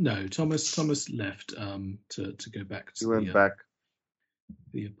Thomas left to go back to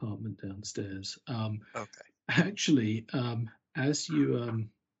the apartment downstairs. Okay. Actually, as you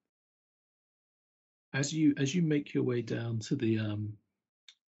make your way down to the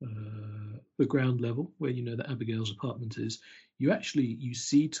ground level where you know that Abigail's apartment is, you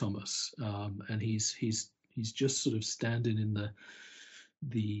see Thomas, and he's just sort of standing in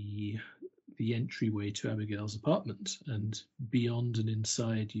the entryway to Abigail's apartment, and beyond and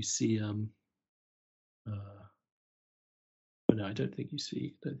inside you see no, I don't think you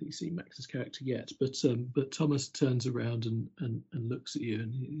see Max's character yet, but Thomas turns around and looks at you,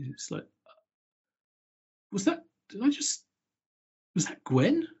 and he's like, was that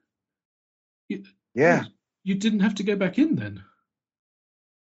Gwen? Yeah. You didn't have to go back in then.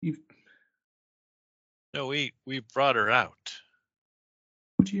 No, we brought her out.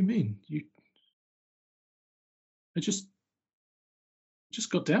 What do you mean? I just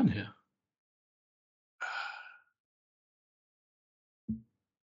got down here.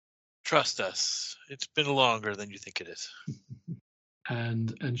 Trust us. It's been longer than you think it is.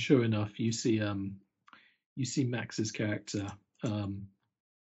 And sure enough, you see Max's character,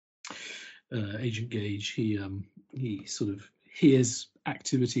 Agent Gage. He sort of hears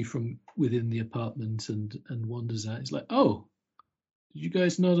activity from within the apartment and wanders out. He's like, "Oh, did you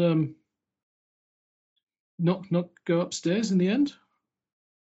guys not go upstairs in the end?"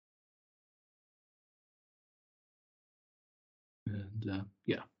 And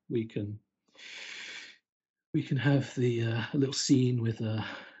yeah, we can have the little scene with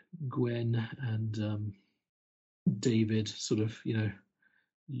Gwen and David sort of,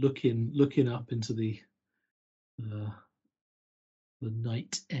 looking up into the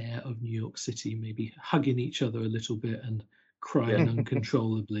night air of New York City, maybe hugging each other a little bit and crying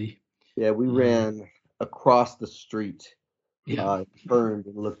uncontrollably. Yeah, we ran across the street, Yeah. turned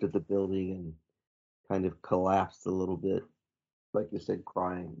and looked at the building and kind of collapsed a little bit, like you said,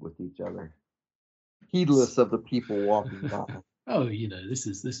 crying with each other, heedless of the people walking by. Oh, this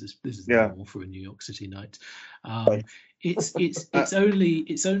is normal for a New York City night. Right. It's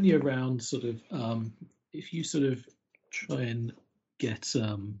only around sort of if you sort of try and get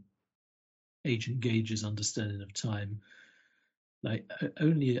Agent Gage's understanding of time, like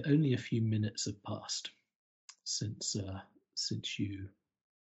only a few minutes have passed since you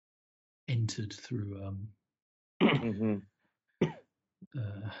entered through the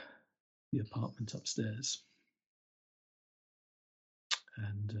apartment upstairs.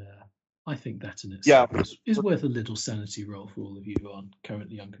 And I think that in itself is worth a little sanity roll for all of you who aren't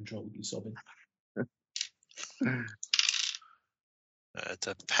currently uncontrollably sobbing. It's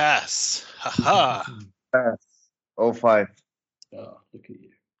a pass. Ha ha. Pass. 05. Oh, look at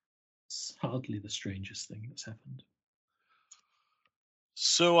you. It's hardly the strangest thing that's happened.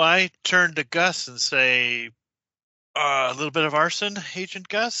 So I turn to Gus and say, a little bit of arson, Agent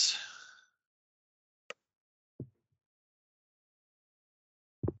Gus?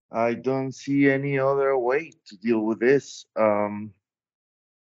 I don't see any other way to deal with this. But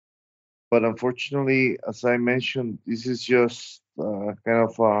unfortunately, as I mentioned, this is just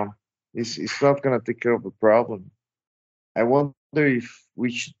it's not going to take care of the problem. I wonder if we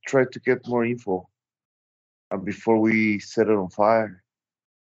should try to get more info before we set it on fire.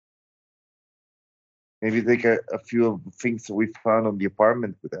 Maybe take a few of the things that we found on the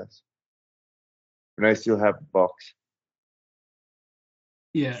apartment with us. And I still have the box.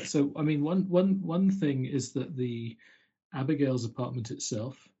 Yeah, so I mean, one thing is that the Abigail's apartment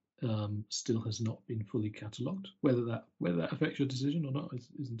itself still has not been fully catalogued. Whether that affects your decision or not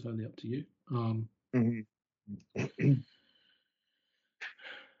is entirely up to you.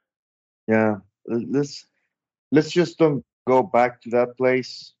 Yeah, let's just don't go back to that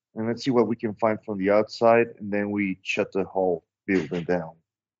place, and let's see what we can find from the outside, and then we shut the whole building down.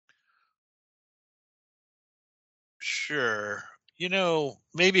 Sure.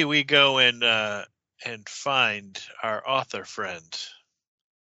 Maybe we go and find our author friend.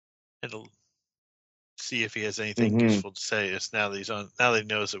 And see if he has anything useful to say to us now that he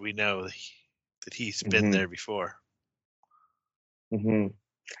knows that we know that he's been there before.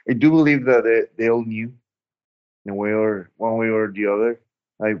 I do believe that they all knew in one way or the other.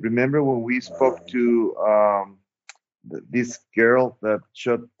 I remember when we spoke to this girl that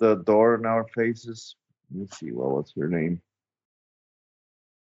shut the door in our faces. Let me see, what was her name?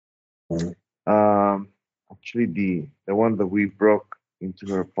 Actually, the one that we broke into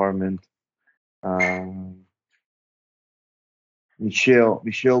her apartment.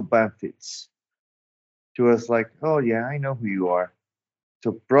 Michelle Banfitz. She was like, "Oh yeah, I know who you are."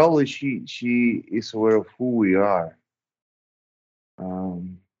 So probably she is aware of who we are,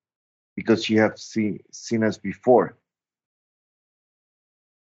 because she have seen us before.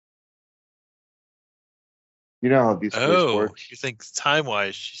 You know how this place works. You think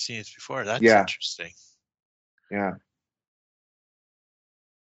time-wise she's seen us before? That's interesting. Yeah.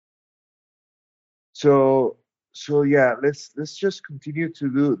 So yeah, let's just continue to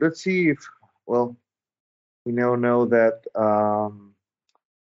do. Let's see if we now know that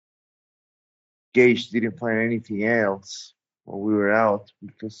Gage didn't find anything else while we were out,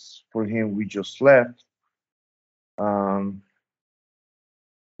 because for him we just left. Let's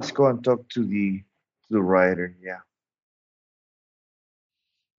go and talk to the writer. Yeah.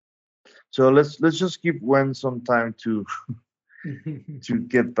 So let's just give Gwen some time to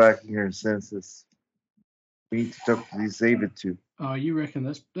get back in her senses. We need to talk to this David too. Oh, you reckon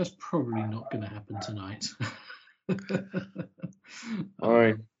that's probably not going to happen tonight? All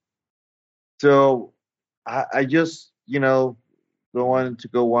right. So I just don't want to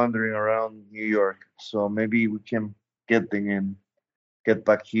go wandering around New York. So maybe we can get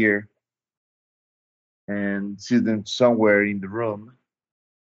back here and sit them somewhere in the room.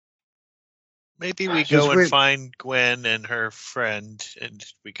 Maybe we go and find Gwen and her friend, and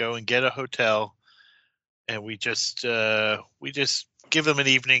we go and get a hotel, and we just give them an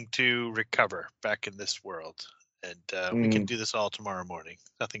evening to recover back in this world, and we can do this all tomorrow morning.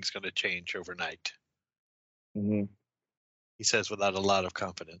 Nothing's going to change overnight. Mm-hmm. He says without a lot of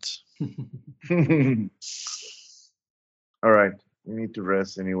confidence. All right, we need to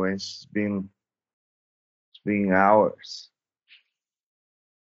rest anyways. It's been hours.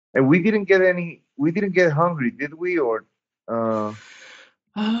 And we didn't get hungry, did we? Or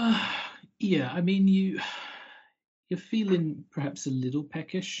yeah, I mean you're feeling perhaps a little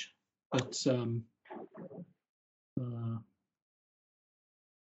peckish, but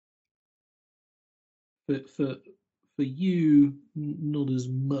for you, not as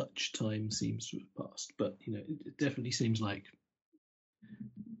much time seems to have passed, but it definitely seems like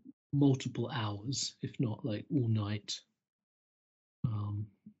multiple hours, if not like all night.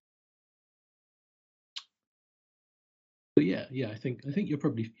 But yeah, I think you're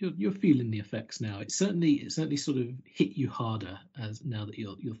probably you're feeling the effects now. It certainly sort of hit you harder as now that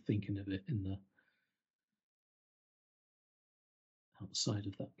you're thinking of it in the outside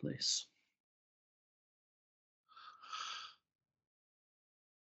of that place.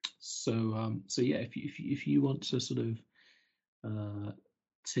 So yeah, if you want to sort of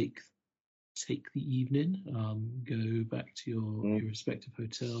take the evening, go back to your respective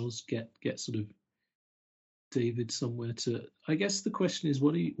hotels, get sort of David somewhere to. I guess the question is,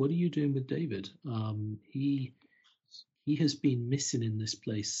 what are you doing with David? He has been missing in this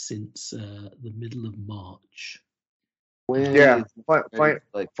place since the middle of March. When Yeah, is he find ready find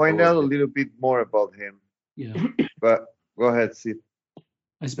to let find go out of a it? little bit more about him. Yeah, But go ahead, Sid. I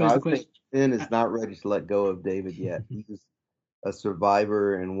No, suppose I the was saying question. Finn is not ready to let go of David yet. He's a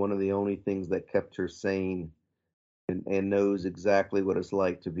survivor and one of the only things that kept her sane and knows exactly what it's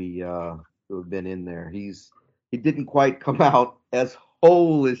like to be to have been in there. He didn't quite come out as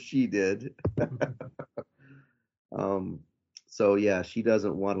whole as she did. um, so yeah, she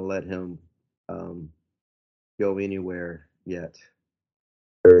doesn't want to let him um, go anywhere yet.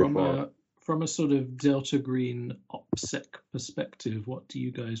 Very From far. a sort of Delta Green OPSEC perspective, what do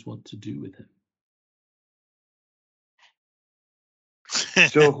you guys want to do with him?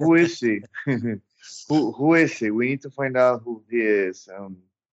 So who is he? Who is he? We need to find out who he is.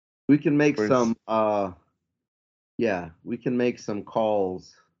 We can make First. some we can make some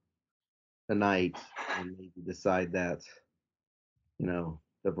calls tonight and maybe decide that, the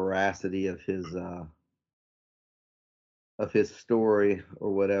veracity of his story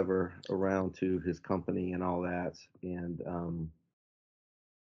or whatever around to his company and all that. And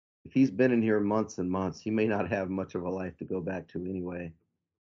if he's been in here months and months, he may not have much of a life to go back to anyway.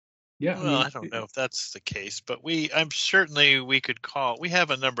 Yeah, Well, I don't know if that's the case, but I'm certainly we could call. We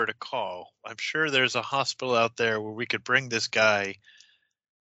have a number to call. I'm sure there's a hospital out there where we could bring this guy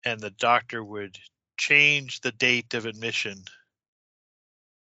and the doctor would change the date of admission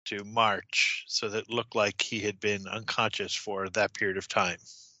to March so that it looked like he had been unconscious for that period of time.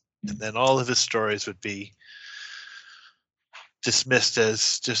 And then all of his stories would be dismissed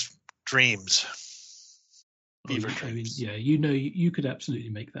as just dreams. Fever dreams. yeah, you could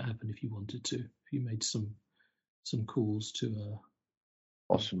absolutely make that happen if you wanted to. If you made some calls to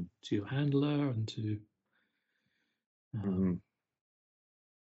Awesome. to your handler and to. Mm-hmm.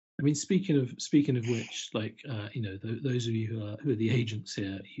 I mean, speaking of which, like those of you who are the agents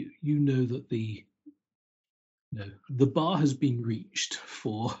here, you know that the bar has been reached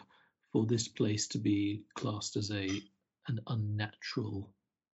for this place to be classed as an unnatural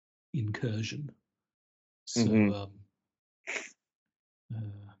incursion. So Mm-hmm.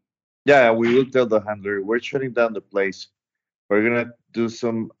 Yeah, we will tell the handler we're shutting down the place. We're gonna do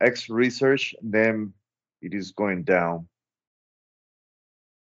some extra research, and then it is going down.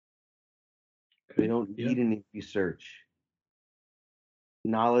 We don't need any research.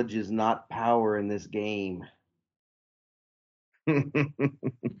 Knowledge is not power in this game. We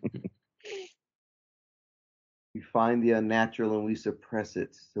find the unnatural and we suppress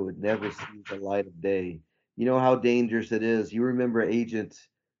it so it never sees the light of day. You know how dangerous it is. You remember Agent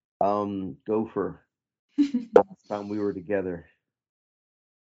Gopher last time we were together.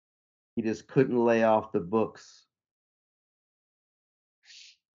 He just couldn't lay off the books.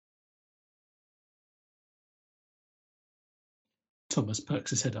 Thomas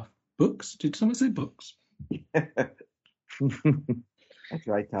perks his head up. Books? Did someone say books? That's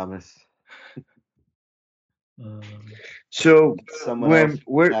right, Thomas. So Someone else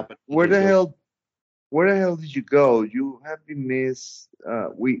where happened to the go. hell did you go? You have been missed.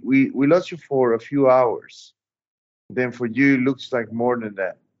 We lost you for a few hours. Then for you, it looks like more than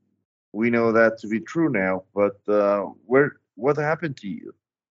that. We know that to be true now. But what happened to you?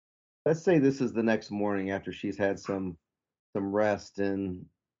 Let's say this is the next morning after she's had some rest and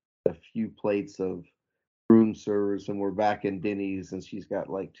a few plates of room service, and we're back in Denny's, and she's got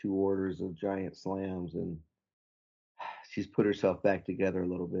like 2 orders of giant slams, and she's put herself back together a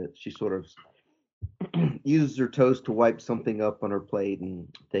little bit. She sort of uses her toast to wipe something up on her plate and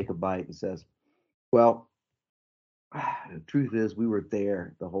take a bite and says, "Well, the truth is, we were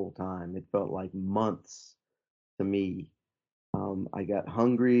there the whole time. It felt like months to me. I got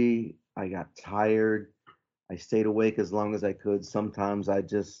hungry. I got tired. I stayed awake as long as I could. Sometimes I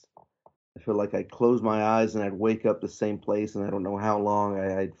feel like I'd close my eyes and I'd wake up the same place, and I don't know how long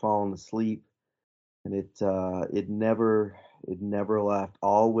I'd fallen asleep. And it never left.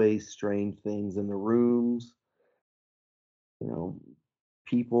 Always strange things in the rooms.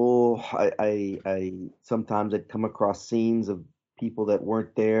 People. I sometimes I'd come across scenes of people that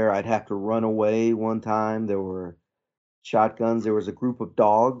weren't there. I'd have to run away. One time there were shotguns. There was a group of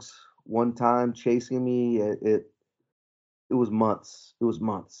dogs one time chasing me. It was months. It was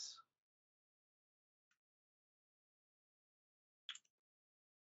months.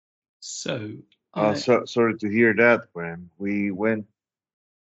 So sorry to hear that, Graham. We went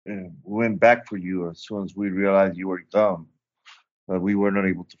back for you as soon as we realized you were gone, but we were not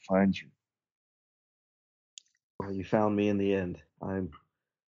able to find you. Well, you found me in the end. You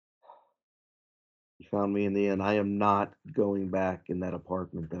found me in the end. I am not going back in that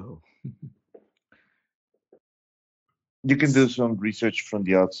apartment, though. You can do some research from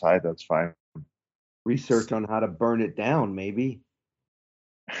the outside. That's fine. research on how to burn it down, maybe.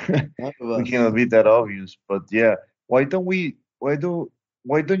 None of We us. cannot be that obvious, but yeah. Why don't we? Why don't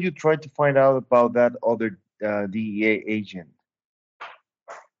you try to find out about that other DEA agent?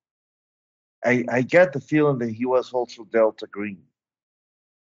 I get the feeling that he was also Delta Green.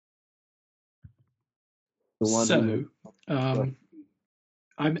 The one who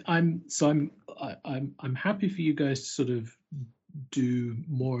So, I'm happy for you guys to sort of do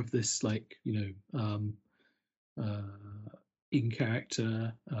more of this, like, in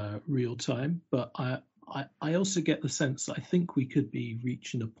character, real time. But I also get the sense that I think we could be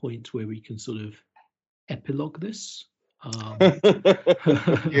reaching a point where we can sort of epilogue this.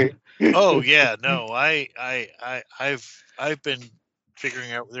 Okay. Oh yeah, no, I've been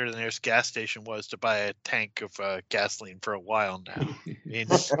figuring out where the nearest gas station was to buy a tank of gasoline for a while now. I mean,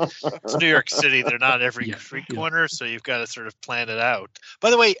 it's New York City; they're not every Yeah, street yeah. corner, so you've got to sort of plan it out. By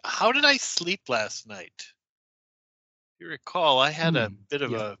the way, how did I sleep last night? If you recall, I had a bit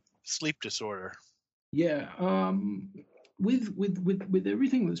of yeah. a sleep disorder. Yeah, with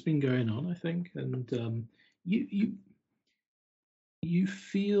everything that's been going on, I think, and you you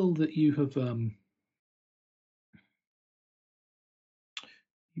feel that you have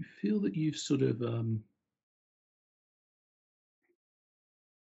you feel that you've sort of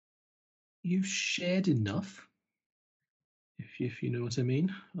you've shared enough, if you know what I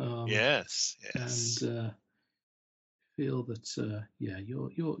mean, Yes, yes. and feel that yeah,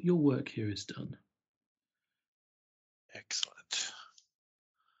 your work here is done. Excellent.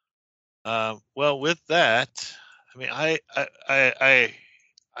 Well, with that, I mean, I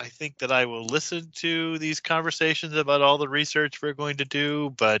think that I will listen to these conversations about all the research we're going to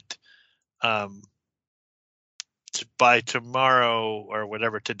do, but um, by tomorrow or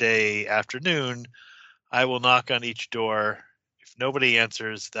whatever today afternoon, I will knock on each door. If nobody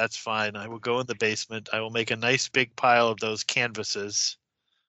answers, that's fine. I will go in the basement. I will make a nice big pile of those canvases.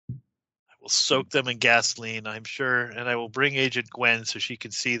 I will soak them in gasoline, I'm sure, and I will bring Agent Gwen so she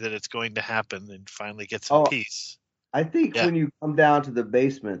can see that it's going to happen and finally get some Oh, peace. I think Yeah. when you come down to the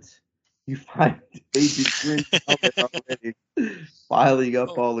basement, you find Agent Grin down there already, piling up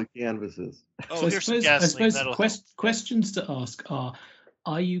Oh, all the canvases. So here's some gasoline. That'll help. questions to ask are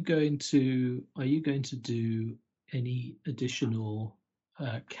you going to do any additional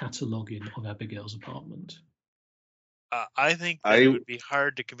cataloging of Abigail's apartment? I think that it I would be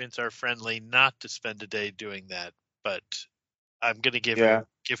hard to convince our friendly not to spend a day doing that, but I'm going to yeah.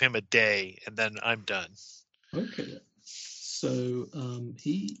 give him a day, and then I'm done. Okay. So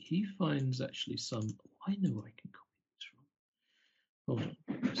he finds actually some. I know I can copy this from.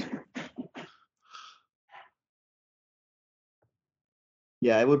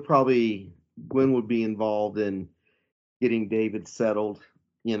 Yeah, it would probably Gwen would be involved in getting David settled,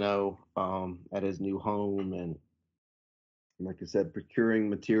 at his new home, and like I said, procuring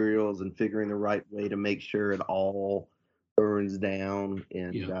materials and figuring the right way to make sure it all burns down.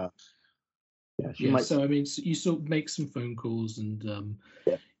 And Yeah. she Yeah. might. So I mean, so you sort of make some phone calls, and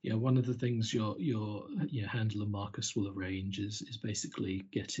Yeah. one of the things your handler Marcus will arrange is basically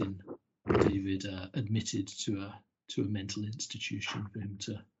getting David admitted to a mental institution for him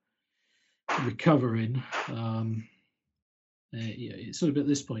to recover in. Sort of at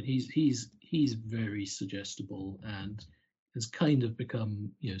this point, he's very suggestible and has kind of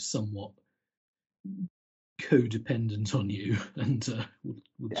become somewhat codependent on you, and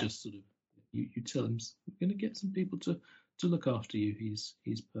will just sort of you tell him you're going to get some people to look after you. He's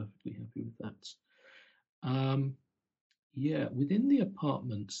perfectly happy with that. Yeah, within the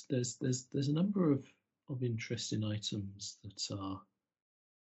apartments, there's a number of interesting items that are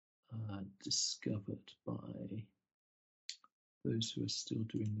discovered by those who are still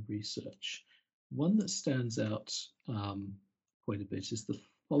doing the research. One that stands out quite a bit is the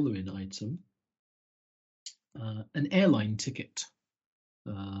following item: an airline ticket.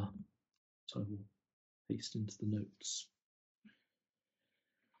 So I will paste into the notes.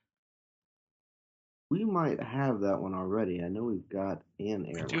 We might have that one already. I know we've got an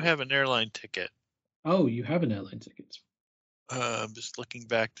airline. I do have an airline ticket. Oh, you have an airline ticket. I'm just looking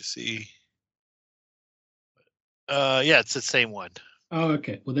back to see. Yeah, it's the same one. Oh,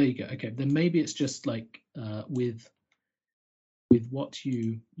 okay. Well, there you go. Okay, then maybe it's just like with what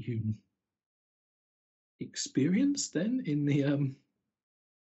you experienced then in the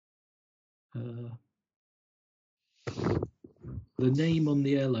name on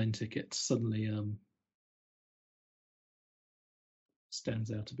the airline ticket suddenly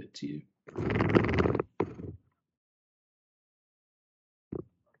stands out a bit to you.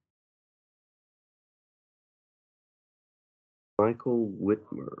 Michael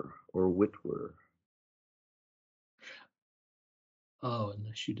Whitmer or Whitwer. Oh,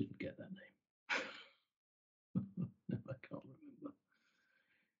 unless you didn't get that name. No, I can't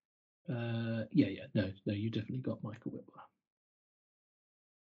remember. Yeah. No, you definitely got Michael Whitwer.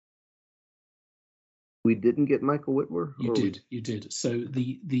 We didn't get Michael Whitwer? You did. So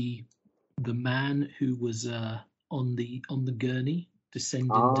the man who was on the gurney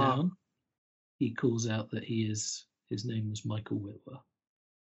descending down, he calls out that his name was Michael Whitwer.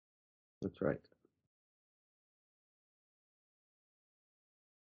 That's right.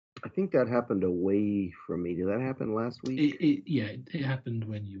 I think that happened away from me. Did that happen last week? It happened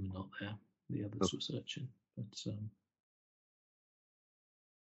when you were not there. The others were searching, but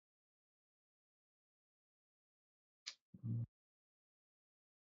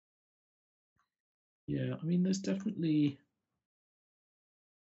yeah. I mean, there's definitely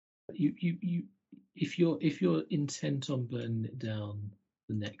you if you're intent on burning it down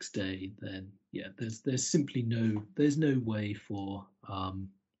the next day, then yeah, there's simply no way for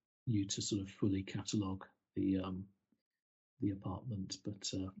you to sort of fully catalogue the apartment,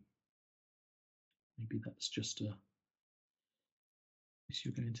 but maybe that's just a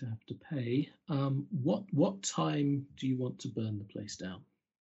you're going to have to pay. What time do you want to burn the place down?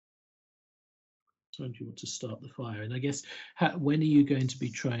 What time do you want to start the fire? And I guess when are you going to be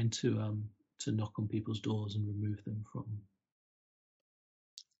trying to knock on people's doors and remove them from?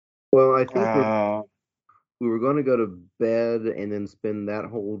 Well, I think we were going to go to bed and then spend that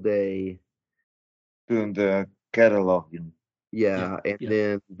whole day doing the cataloging. Yeah, and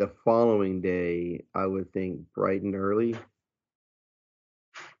then the following day, I would think bright and early.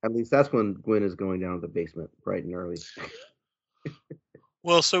 At least that's when Gwen is going down to the basement, bright and early.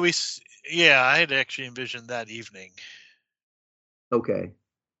 Well, so I had actually envisioned that evening. Okay.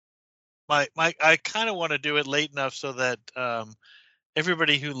 I kind of want to do it late enough so that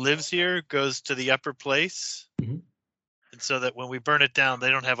everybody who lives here goes to the upper place, and so that when we burn it down, they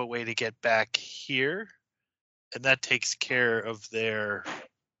don't have a way to get back here, and that takes care of them.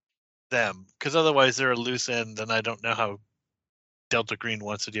 Because otherwise, they're a loose end, and I don't know how Delta Green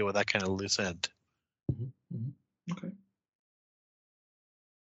wants to deal with that kind of loose end. Okay.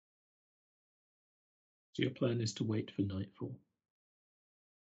 So your plan is to wait for nightfall.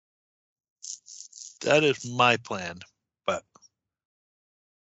 That is my plan, but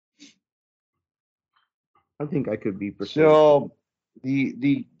I think I could be persuaded. So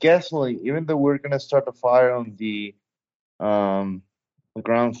the gasoline, even though we're gonna start a fire on the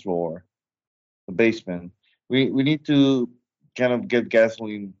ground floor, the basement, we need to kind of get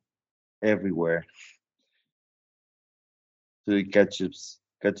gasoline everywhere so it catches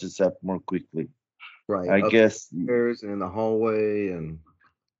up more quickly. Right. I guess. Upstairs and in the hallway and.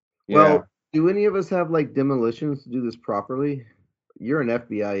 Yeah. Well, do any of us have like demolitions to do this properly? You're an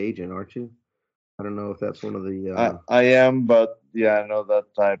FBI agent, aren't you? I don't know if that's one of the. I am, but yeah, I know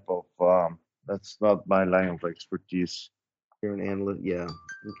that type of. That's not my line of expertise. You're an analyst, yeah.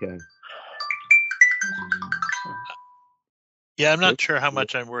 Okay. Yeah, I'm not sure how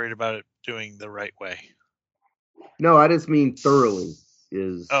much I'm worried about it doing the right way. No, I just mean thoroughly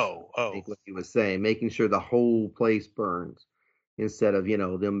is. Oh. I think what he was saying, making sure the whole place burns instead of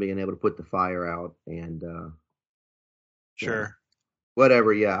them being able to put the fire out and. Sure.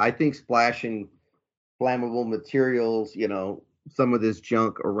 Whatever, yeah. I think splashing flammable materials, some of this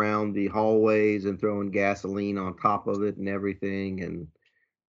junk around the hallways and throwing gasoline on top of it and everything. And,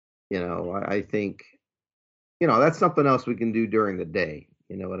 I think, that's something else we can do during the day.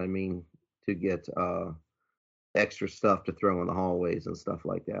 You know what I mean? To get extra stuff to throw in the hallways and stuff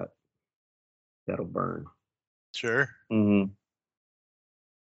like that. That'll burn. Sure. Mm-hmm.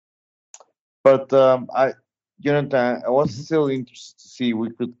 But Jonathan, I was still interested to see if we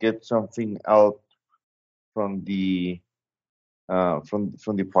could get something out from the from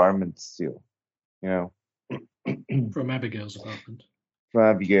the apartment still, From Abigail's apartment. From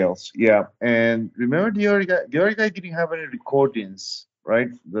Abigail's, yeah. And remember the other guy didn't have any recordings, right?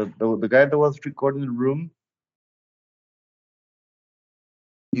 The guy that was recording the room.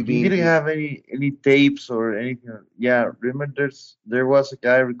 He didn't have any tapes or anything. Yeah, remember there was a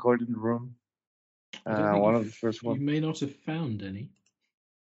guy recording the room. One of the first ones. You may not have found any.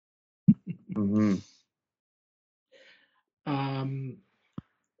 Mm-hmm.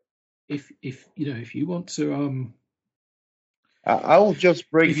 If you want to I will just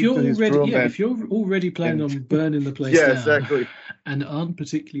break into his room. Yeah, if you're already planning on burning the place down, exactly, and aren't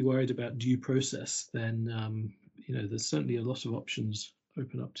particularly worried about due process, then there's certainly a lot of options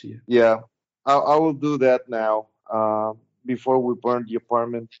open up to you. Yeah, I will do that now. Before we burn the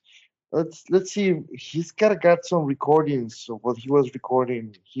apartment, let's see. He's got some recordings of what he was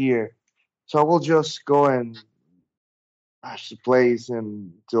recording here, so I will just go and the place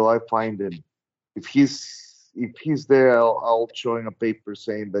until I find him. If he's there, I'll show him a paper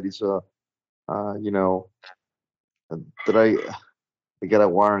saying that he's you know, that I got a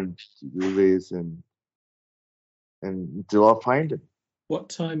warrant to do this, and until I find him. What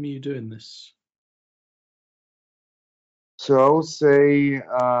time are you doing this? So I would say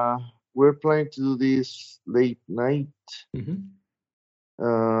we're planning to do this late night. Mm-hmm.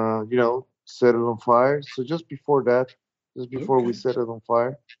 Set it on fire. So just before that, just before we Okay. set it on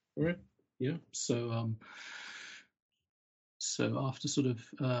fire. All right. Yeah. So after sort of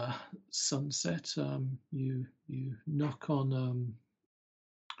sunset, you knock on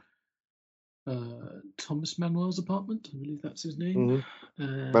Thomas Manuel's apartment. I believe that's his name.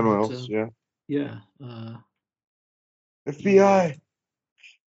 And, Manuel's, yeah. Yeah. FBI.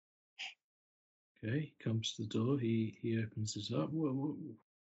 Okay, he comes to the door. He opens it up.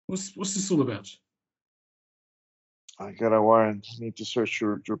 What's this all about? I got a warrant. I need to search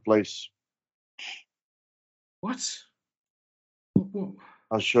your place. What?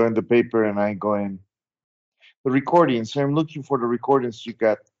 I'll show him the paper, and I go in. The recordings. I'm looking for the recordings you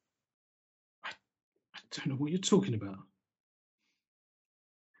got. I don't know what you're talking about.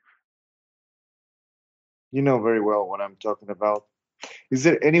 You know very well what I'm talking about. Is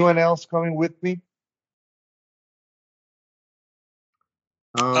there anyone else coming with me?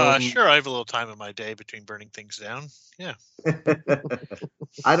 Sure, I have a little time in my day between burning things down. Yeah.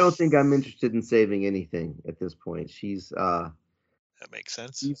 I don't think I'm interested in saving anything at this point. She's that makes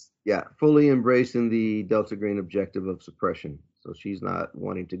sense. fully embracing the Delta Green objective of suppression. So she's not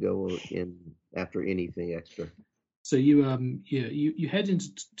wanting to go in after anything extra. So you head into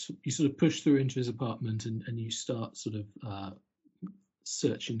you sort of push through into his apartment and you start sort of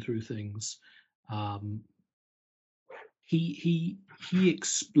searching through things. He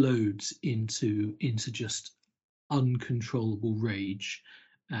explodes into just uncontrollable rage,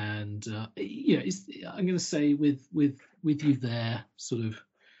 and I'm going to say with you there, sort of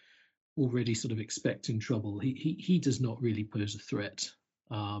already sort of expecting trouble. He does not really pose a threat.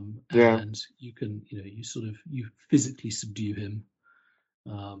 And you can, you physically subdue him,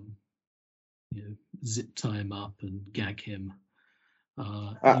 zip tie him up and gag him.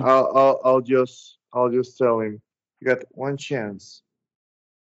 I'll just tell him you got one chance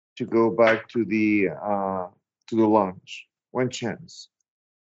to go back to the lounge. One chance.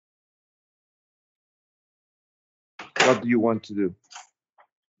 What do you want to do?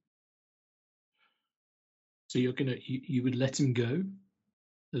 So you're gonna you would let him go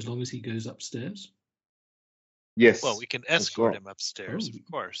as long as he goes upstairs? Yes. Well, we can escort him upstairs, of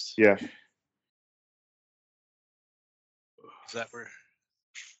course. Yeah. Is that where?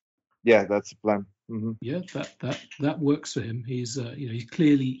 Yeah, that's the plan. Mm-hmm. Yeah, that works for him. He's he's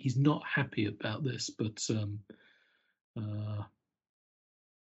clearly not happy about this, but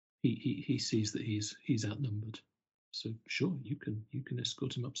he sees that he's outnumbered. So sure, you can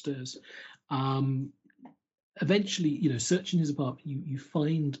escort him upstairs. Eventually, searching his apartment, you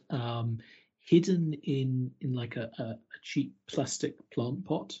find hidden in like a cheap plastic plant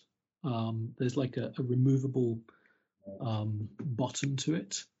pot. There's like a removable bottom to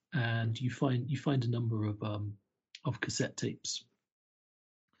it, and you find a number of cassette tapes.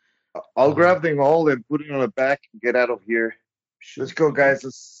 I'll grab them all and put it on the back and get out of here. Sure. Let's go, guys.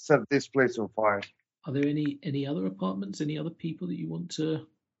 Let's set this place on fire. Are there any other apartments, any other people that you want to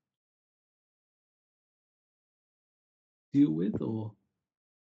deal with, or?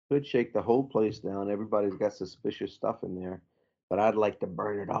 Could shake the whole place down. Everybody's got suspicious stuff in there, but I'd like to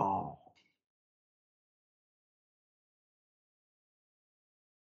burn it all.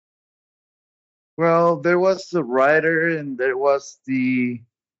 Well, there was the writer and there was the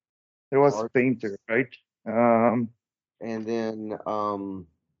painter, right? And then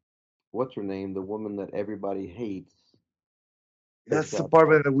what's her name? The woman that everybody hates. That's the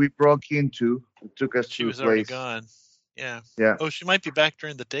apartment that we broke into. It took us She to was the already place. gone. Yeah. Yeah. Oh, she might be back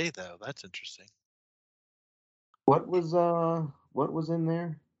during the day though. That's interesting. What was in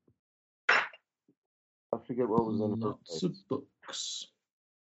there? I forget what was in her place. Lots of books.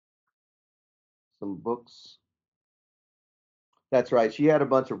 Some books. That's right. She had a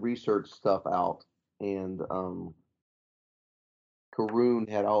bunch of research stuff out, and Karoon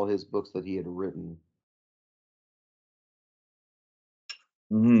had all his books that he had written.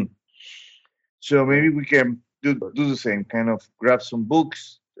 Mm-hmm. So maybe we can do the same, kind of grab some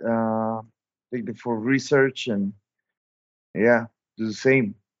books, take them for research, and do the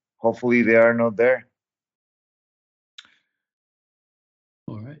same. Hopefully they are not there.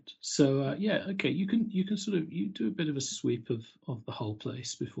 All right. So okay. You can sort of you do a bit of a sweep of the whole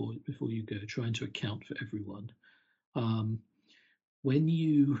place before you go, trying to account for everyone. When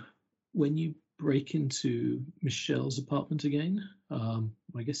you break into Michelle's apartment again,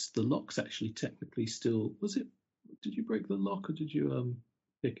 I guess the lock's actually technically still. Was it? Did you break the lock or did you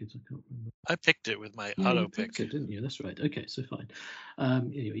pick it? I can't remember. I picked it with my Yeah, auto you picked pick. it, didn't you? That's right. Okay, so fine.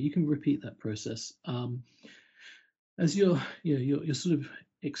 Anyway, you can repeat that process. As you're sort of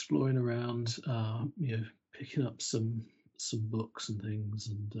exploring around, picking up some books and things,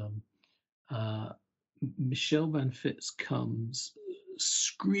 and Michelle Van Fitz comes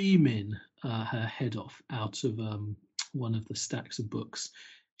screaming her head off out of one of the stacks of books.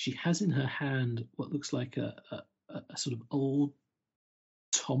 She has in her hand what looks like a sort of old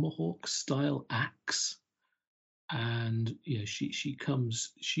tomahawk style axe, and she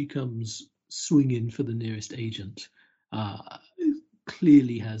comes swinging for the nearest agent.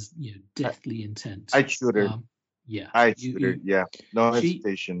 Clearly has deathly intent. I'd shoot her. Yeah, I'd shoot her. Yeah, no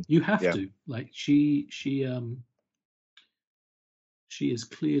hesitation. You have Yeah. to. Like she is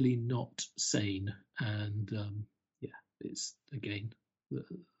clearly not sane, and it's again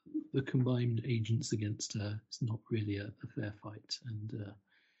the combined agents against her. It's not really a fair fight, and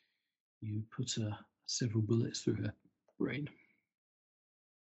you put several bullets through her brain.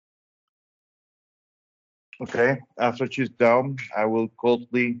 Okay. After she's down, I will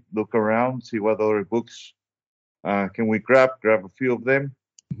coldly look around, see what other books can we grab a few of them.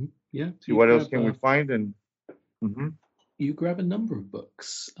 Mm-hmm. Yeah. See what else can we find, and you grab a number of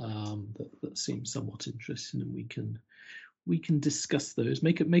books that seem somewhat interesting, and we can discuss those.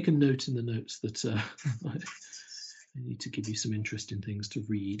 Make a note in the notes that I need to give you some interesting things to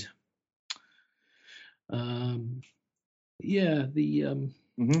read.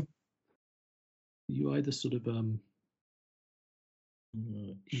 You either sort of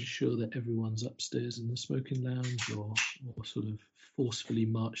ensure that everyone's upstairs in the smoking lounge, or sort of forcefully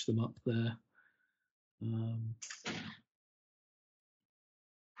march them up there. And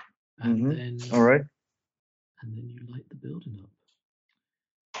then, all right. And then you light the building up.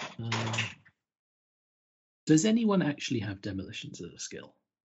 Does anyone actually have demolitions as a skill?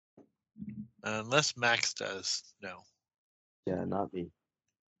 Unless Max does, no. Yeah, not me.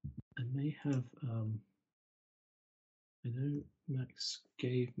 I may have. I know Max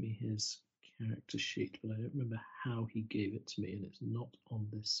gave me his character sheet, but I don't remember how he gave it to me, and it's not on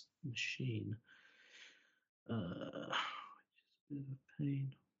this machine. Which is a bit of a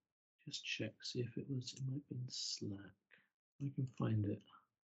pain. Just check, see if it might be in Slack. I can find it.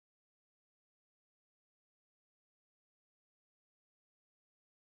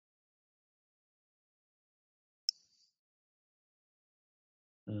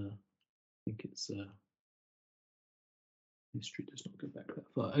 I think it's history does not go back that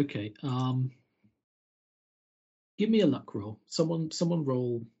far. Okay. Give me a luck roll. Someone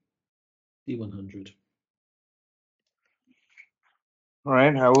roll D100. All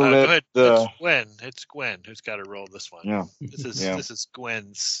right, I will go let ahead. the. It's Gwen who's got to roll this one. Yeah. This is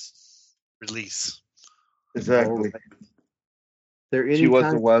Gwen's release. Exactly. There any She was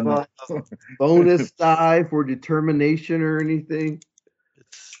kind the one. of bonus die for determination or anything?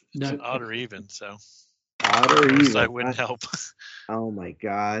 It's odd or even, so. Odd or even. I wouldn't help. Oh my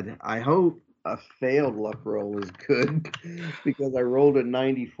god! I hope a failed luck roll is good because I rolled a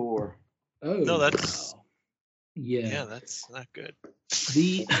 94. Oh no, that's wow. Yeah, that's not good.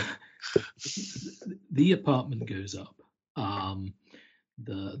 The apartment goes up.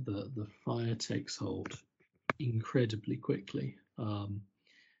 The fire takes hold incredibly quickly, and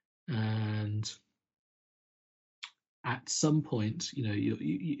at some point,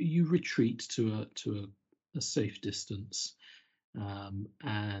 you retreat to a safe distance,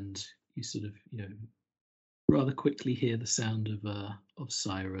 and you sort of rather quickly hear the sound of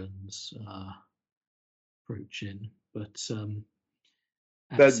sirens approaching, but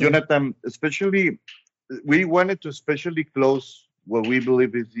Jonathan, especially, we wanted to especially close what we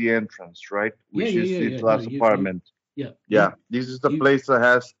believe is the entrance, right? Which is the last apartment. This is the place that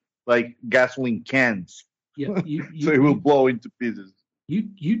has like gasoline cans. Yeah, so it will blow into pieces. You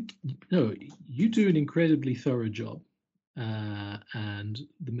do an incredibly thorough job, and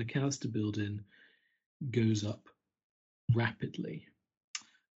the McAllister building goes up rapidly.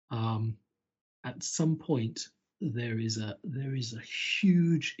 At some point, there is a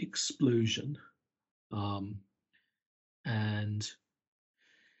huge explosion, and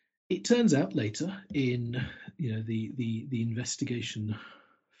it turns out later in the investigation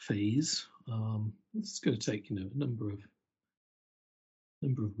phase. It's going to take a number of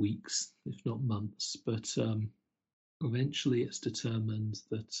weeks, if not months, but eventually it's determined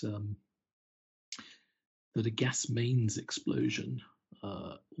that a gas mains explosion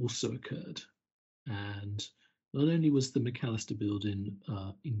also occurred, and not only was the McAllister building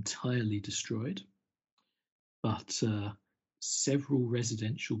entirely destroyed, but several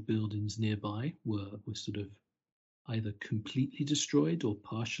residential buildings nearby were sort of either completely destroyed or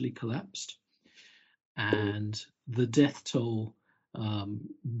partially collapsed. And the death toll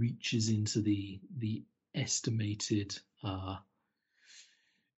reaches into the estimated,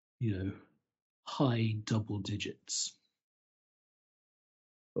 high double digits.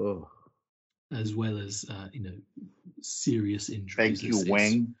 Oh. As well as, serious injuries. Thank you,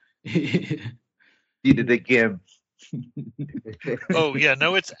 Wang. Did it again. Oh yeah,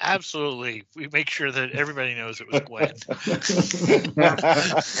 no, it's absolutely. We make sure that everybody knows it was Gwen.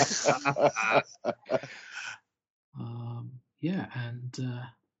 And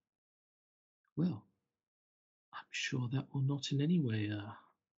well, I'm sure that will not in any way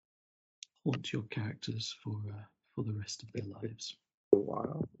haunt your characters for the rest of their lives.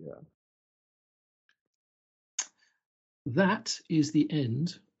 Wow, yeah. That is the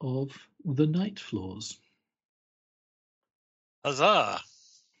end of the Night Floors. Huzzah!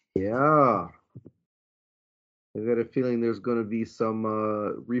 Yeah. I got a feeling there's going to be some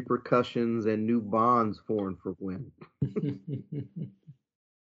repercussions and new bonds formed for Gwen.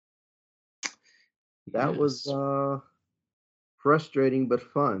 That was frustrating but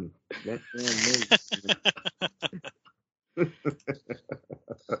fun. That damn maze.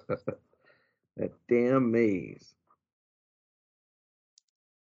 That damn maze.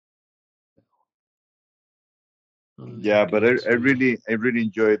 Yeah, but I really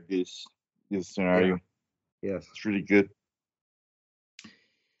enjoyed this scenario. Yeah. Yes, it's really good.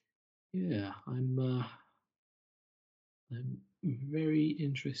 Yeah, I'm very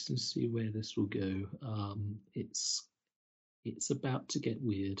interested to see where this will go. It's about to get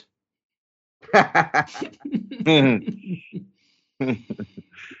weird.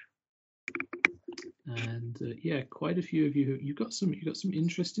 And quite a few of you. You've got some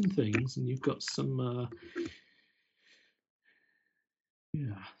interesting things, and you've got some.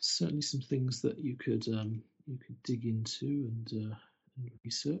 Certainly some things that you could dig into and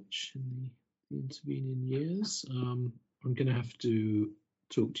research in the intervening years. I'm going to have to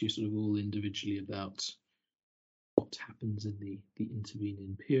talk to you sort of all individually about what happens in the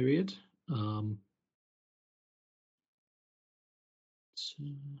intervening period.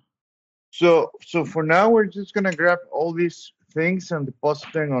 So for now, we're just gonna grab all these things and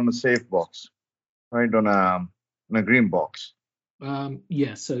deposit them on a safe box, right? On a green box.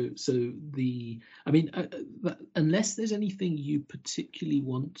 Unless there's anything you particularly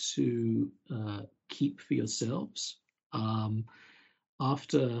want to keep for yourselves,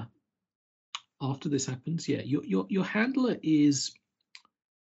 after this happens, your handler is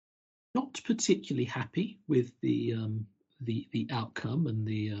not particularly happy with the outcome and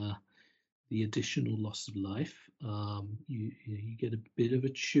the additional loss of life. You get a bit of a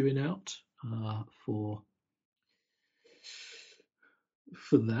chewing out for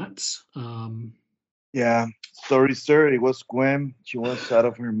that. Yeah, sorry, sir. It was Gwen. She was out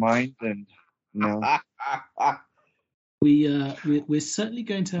of her mind, and no. We're certainly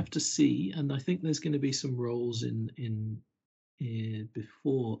going to have to see, and I think there's going to be some roles in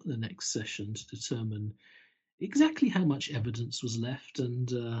before the next session to determine exactly how much evidence was left, and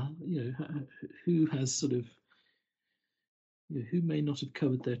who has sort of who may not have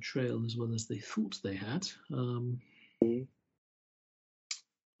covered their trail as well as they thought they had.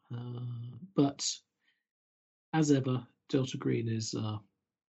 But as ever, Delta Green is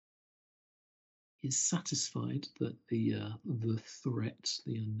satisfied that the threat,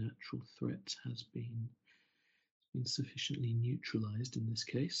 the unnatural threat, has been sufficiently neutralized in this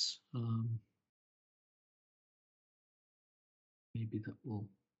case. Maybe that will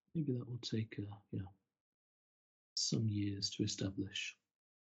take some years to establish.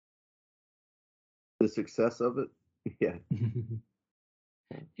 The success of it, yeah.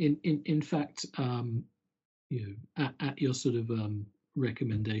 In fact, at your sort of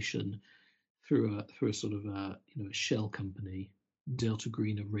recommendation, through a sort of a shell company, Delta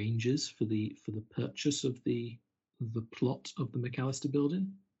Green arranges for the purchase of the plot of the McAllister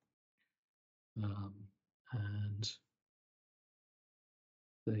building, and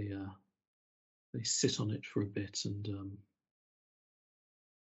they sit on it for a bit and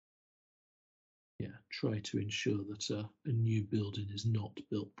try to ensure that a new building is not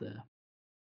built there.